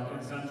so I can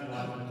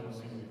centralize it to a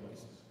single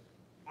place.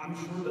 I'm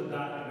sure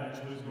that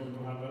eventually is going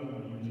to happen,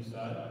 what you just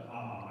said.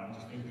 I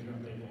just think it's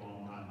going to take a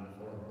long time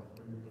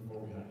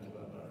before we head to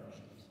that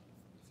direction.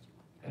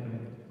 And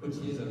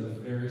OT is a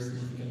very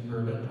significant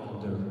burden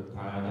on the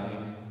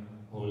paradigm,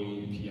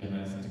 wholly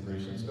PMS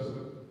integration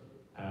scope.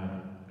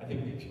 I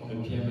think on the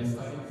PMS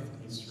side,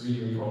 it's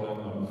really a problem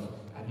of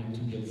having to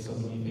get so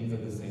many things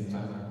at the same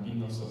time,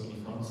 being on so many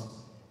fronts.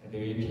 And the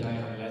API,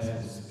 unless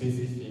it's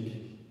specific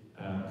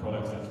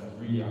products that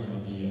really are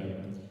going to be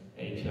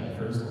API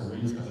first or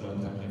really spend a lot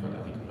of time effort.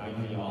 I think Live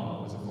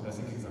VR was a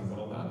fantastic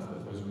example of that.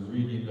 That was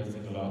really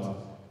investing a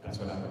lot. That's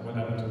what happened. What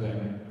happened to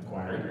them?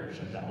 Acquired,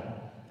 shut down.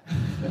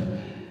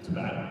 Too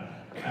bad.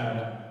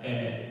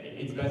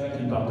 It's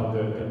basically part of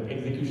the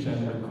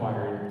execution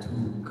required to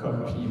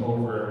copy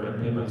over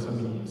and implement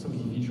so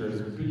many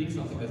features, building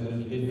something that's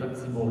going to be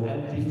defensible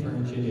and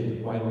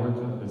differentiated while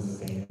working on the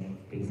same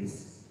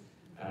basis.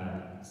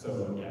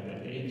 So yeah,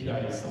 the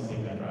API is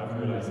something that I've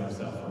realized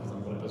myself, for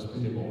example, at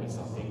Hospitality is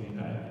something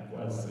that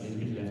was a little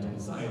bit left on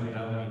the side.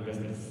 Now we're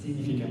investing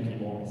significantly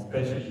more,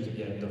 especially to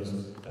get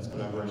that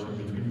collaboration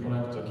between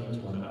products talking to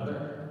one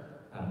another.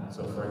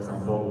 So for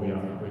example,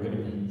 we're going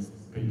to be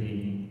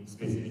building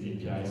specific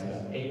APIs so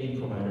that any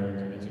provider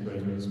can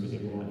integrate with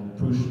Hospitable and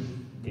push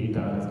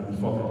data that's going to be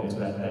formatted so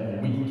that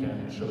then we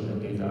can show them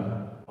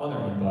data on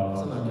our inbox,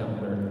 on our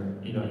calendar,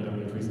 in our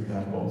metrics and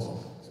dashboards.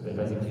 So that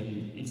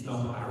basically it's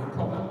not our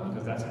problem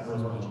because that's a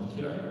gross margin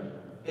killer.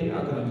 They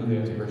are going to do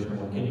the integration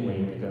work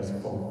anyway because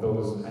for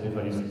those added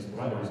value service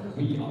providers,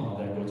 we are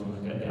their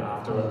go-to-market. They're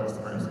after our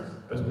customers,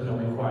 but we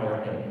don't require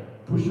a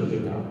push your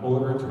data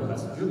over to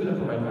us. You're going to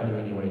provide value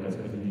anyway, that's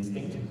going to be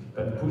distinct,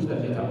 but push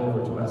that data over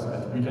to us so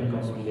that we can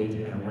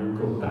consolidate and we'll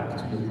go back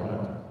to your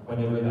product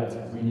whenever that's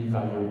really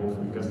valuable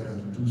for your customer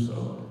to do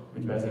so,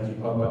 which basically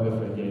open the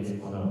floodgates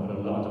on a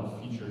lot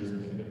of features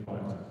in the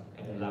product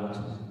and allow to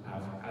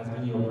have as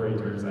many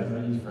operators, as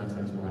many different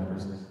service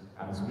providers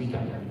as we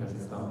can, because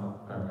it's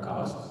not our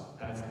cost,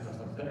 that's the cost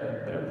of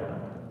their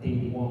product.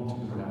 They want to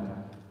do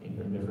that in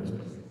the first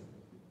place.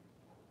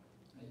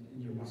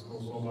 You asked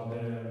also about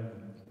the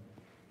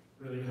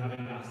really having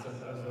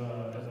assets as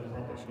a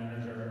property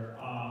manager.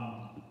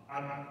 I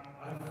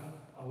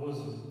was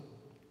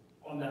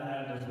on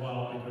that end as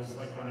well because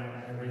like when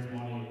I raised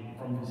money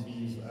from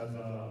VCs as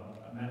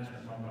a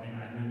management company,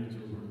 I needed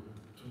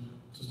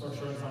to start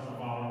showing some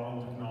of our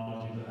own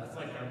technology. But that's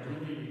like a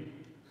really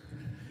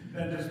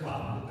dangerous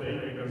path to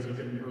take because you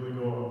can really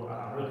go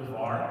really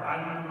far.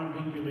 I'm a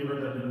big believer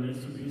that there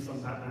needs to be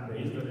some type of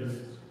base that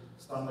is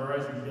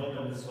standardized and built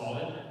and is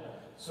solid,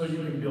 so you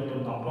can build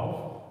on top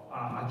of.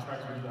 I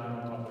tried to do that on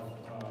top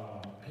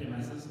of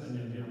PMSs and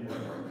it didn't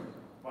work.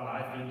 But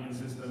I think in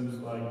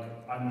systems like,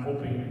 I'm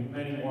hoping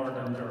many more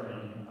than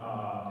Germany,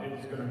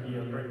 it's going to be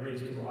a great base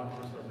to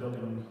actually start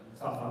building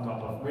stuff on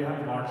top of. We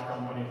have large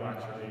companies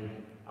actually,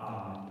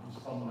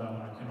 some of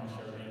them I cannot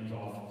share names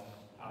of,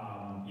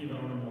 even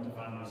on the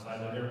multifamily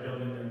side, that they're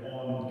building their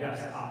own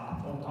guest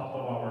app on top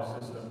of our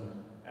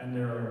system. And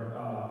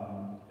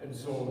and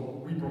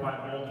so we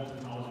provide all the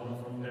technology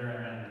from there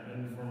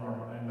and from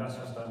our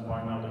investor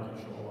standpoint, now they can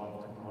show a lot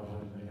of technology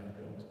that they have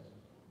built.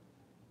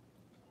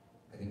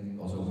 I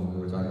think also when we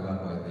were talking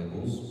about white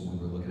labels,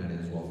 we were looking at it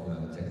as well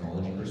from a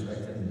technology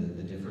perspective.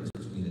 The difference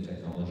between the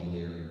technology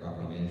layer and the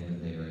property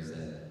management layer is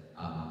that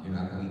you're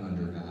not really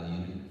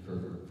undervalued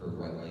for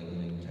white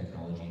labeling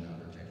technology and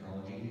other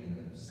technology in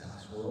the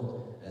SaaS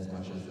world, as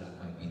much as that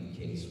might be the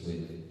case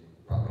with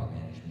property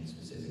management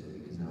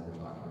specifically, because now we're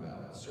talking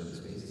about a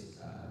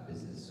service-based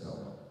business.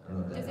 So I don't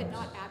know if that Does it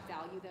helps. not add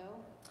value though?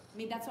 I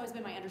mean, that's always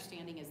been my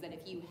understanding is that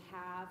if you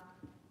have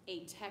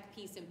a tech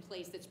piece in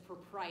place that's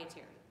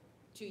proprietary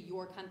to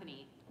your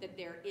company, that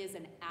there is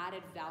an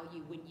added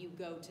value when you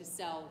go to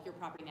sell your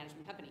property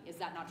management company. Is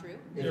that not true?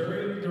 There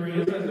is,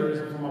 and there is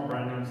from a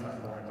branding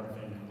standpoint, I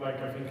think.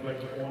 I think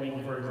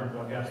owning, for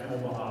example, a guest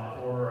mobile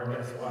app or a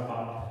guest web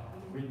app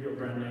with your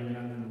branding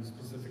and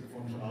specific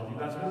functionality.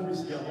 That's what we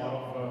see a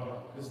lot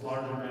of these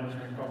larger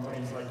management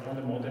companies, like on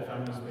the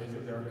multifamily space,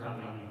 that they're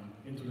coming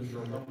into the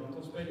short-term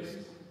rental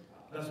space.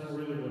 That's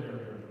really what they're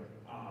doing.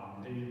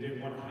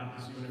 They want to have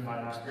this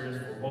unified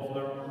experience for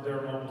both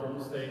their long-term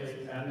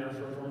stays and their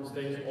short-term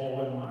stays,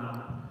 all in one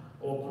app,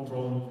 all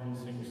controlled from a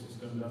single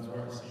system. That's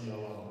where I see a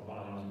lot of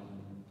value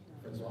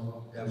as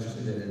well. I was just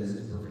going to say, this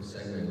is a perfect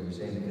segue what you're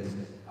saying, because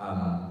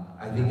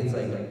I think it's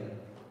like,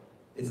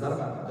 it's not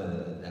about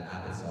the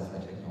app itself, the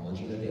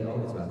technology that they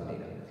own, it's about the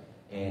data.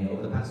 And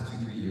over the past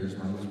 2-3 years,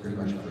 money was pretty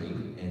much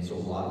free, and so a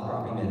lot of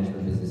property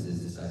management businesses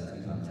decided to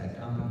become tech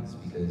companies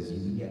because you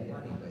can get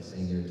money by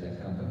saying you're a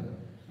tech company.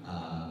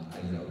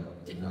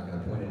 I'm not going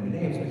to point any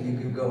names, but you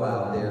could go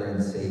out there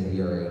and say we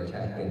are a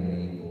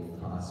tech-enabled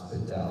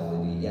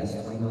hospitality. Yes,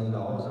 $20 million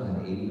on an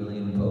 $80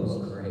 million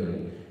post,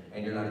 great.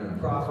 And you're not even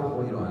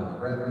profitable, you don't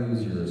have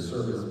revenues, you're a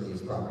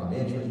service-based property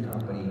management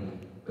company,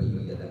 but you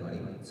can get that money.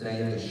 So now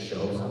you have to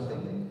show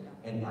something.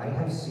 And I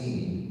have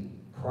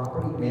seen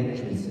property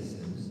management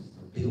systems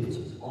built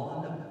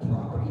on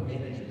property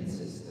management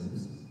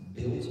systems,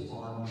 built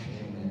on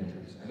channel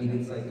managers. I mean,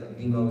 it's like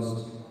the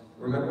most,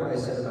 remember what I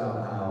said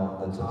about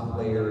how the top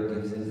layer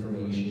gives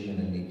information and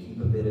then they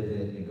keep a bit of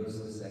it and it goes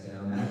to the second.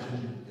 Now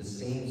imagine the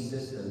same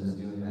systems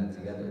doing that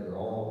together. They're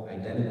all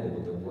identical,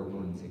 but they're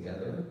working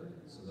together.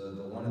 So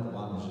the one at the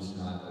bottom is just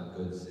not a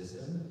good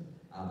system,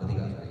 but they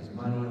got to raise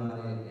money on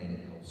it and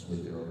it helps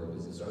with their overall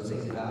business. So I would say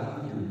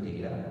value your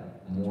data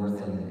more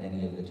than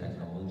any of the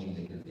technology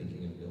that you're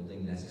thinking of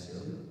building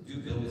necessarily. Do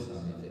build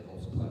some if it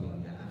helps plug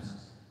in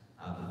gaps,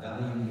 but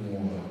value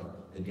more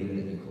the data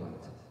that you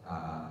collect.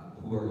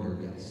 Who are your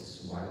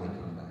guests? Why do they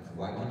come back?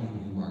 Why can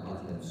you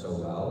market them so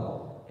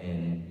well?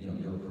 And you're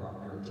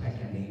a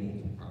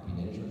tech-enabled property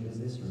management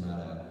business. You're not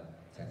a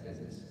tech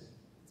business.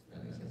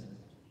 That makes sense.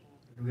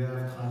 Do we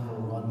have time for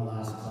one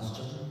last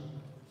question?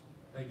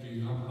 Thank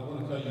you. I want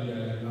to tell you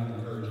that I'm not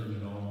encouraging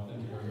at all.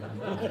 Thank you very much.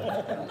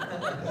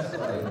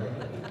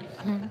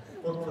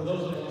 For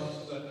those of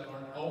us that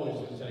aren't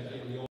always the tech,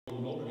 the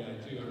older guy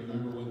too. I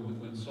remember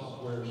when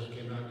softwares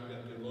came out, you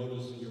got your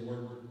Lotus and your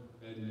Word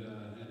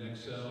and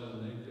Excel,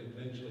 and they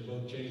eventually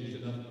both changed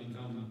enough to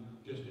become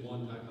just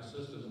one type of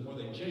system. The more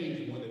they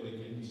changed, the more they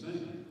became the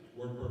same.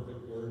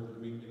 WordPerfect, Word. I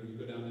mean, you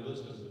go down the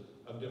list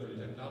of different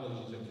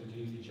technologies that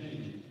continue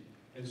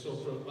And so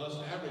for us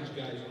average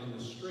guys on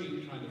the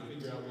street trying to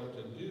figure out what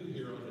to do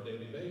here on a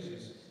daily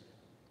basis,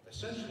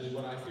 essentially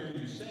what I hear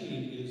you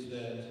saying is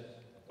that,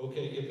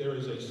 okay, if there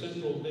is a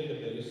central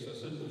database, a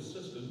central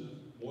system,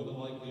 more than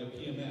likely a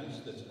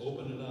PMS that's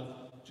open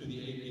enough to the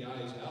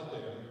APIs out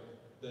there,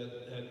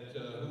 that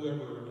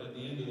whoever at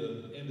the end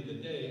of the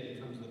day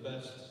becomes the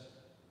best,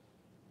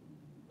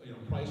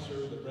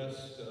 pricer, the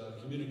best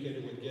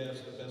communicator with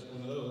guests, the best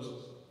one of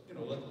those,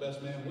 let the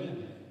best man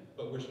win.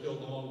 But we're still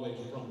a long ways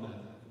from that.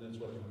 And that's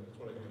what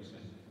I hear you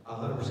saying.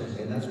 100%,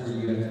 and that's where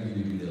you have to do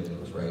your due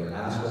diligence, right?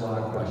 Ask a lot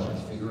of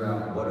questions, figure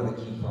out what are the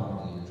key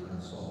problems that you're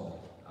trying to solve.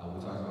 We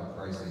talk about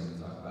pricing,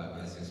 we talk about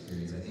guest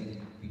experience. I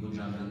think people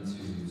jump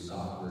into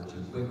software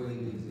too quickly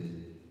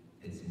because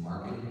it's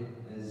marketed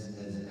as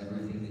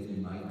everything that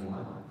you might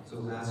want.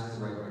 So ask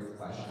the right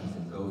questions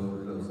and go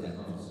through those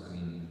demos. I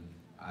mean,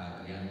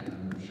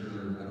 I'm sure,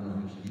 I don't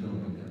know if you don't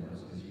do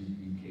demos because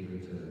you cater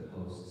to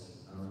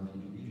hosts. I don't know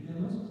if you do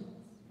demos?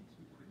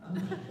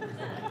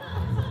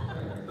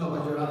 No, but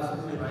you're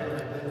absolutely right. I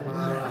think we're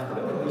at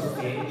the early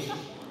stage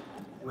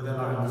within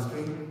our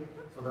industry,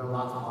 so there are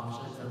lots of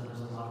options and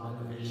there's a lot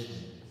of innovation.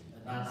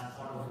 And that's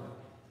part of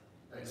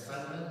the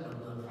excitement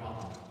of the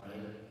problem,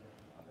 right?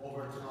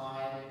 Over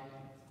time,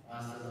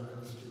 as the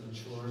industry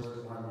matures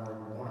more and more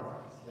and more,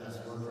 yes,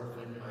 Word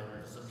Perfect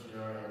might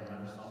disappear and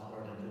Microsoft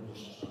Word and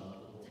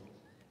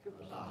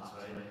Google Docs,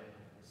 right?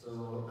 So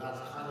that's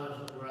kind of,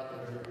 we're at the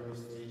very early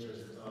stages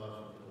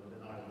of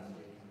within our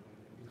industry.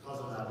 Because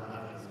of that, we're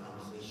having this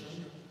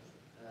conversation.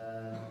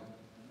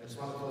 I just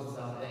want to close this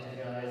out. Thank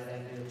you guys.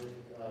 Thank you,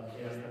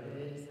 Pierre,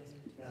 Stephanie,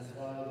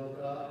 Francois,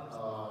 Luca.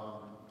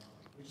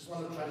 We just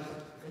want to try to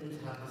continue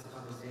to have this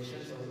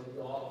conversation so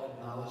we all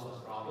acknowledge the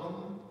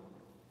problem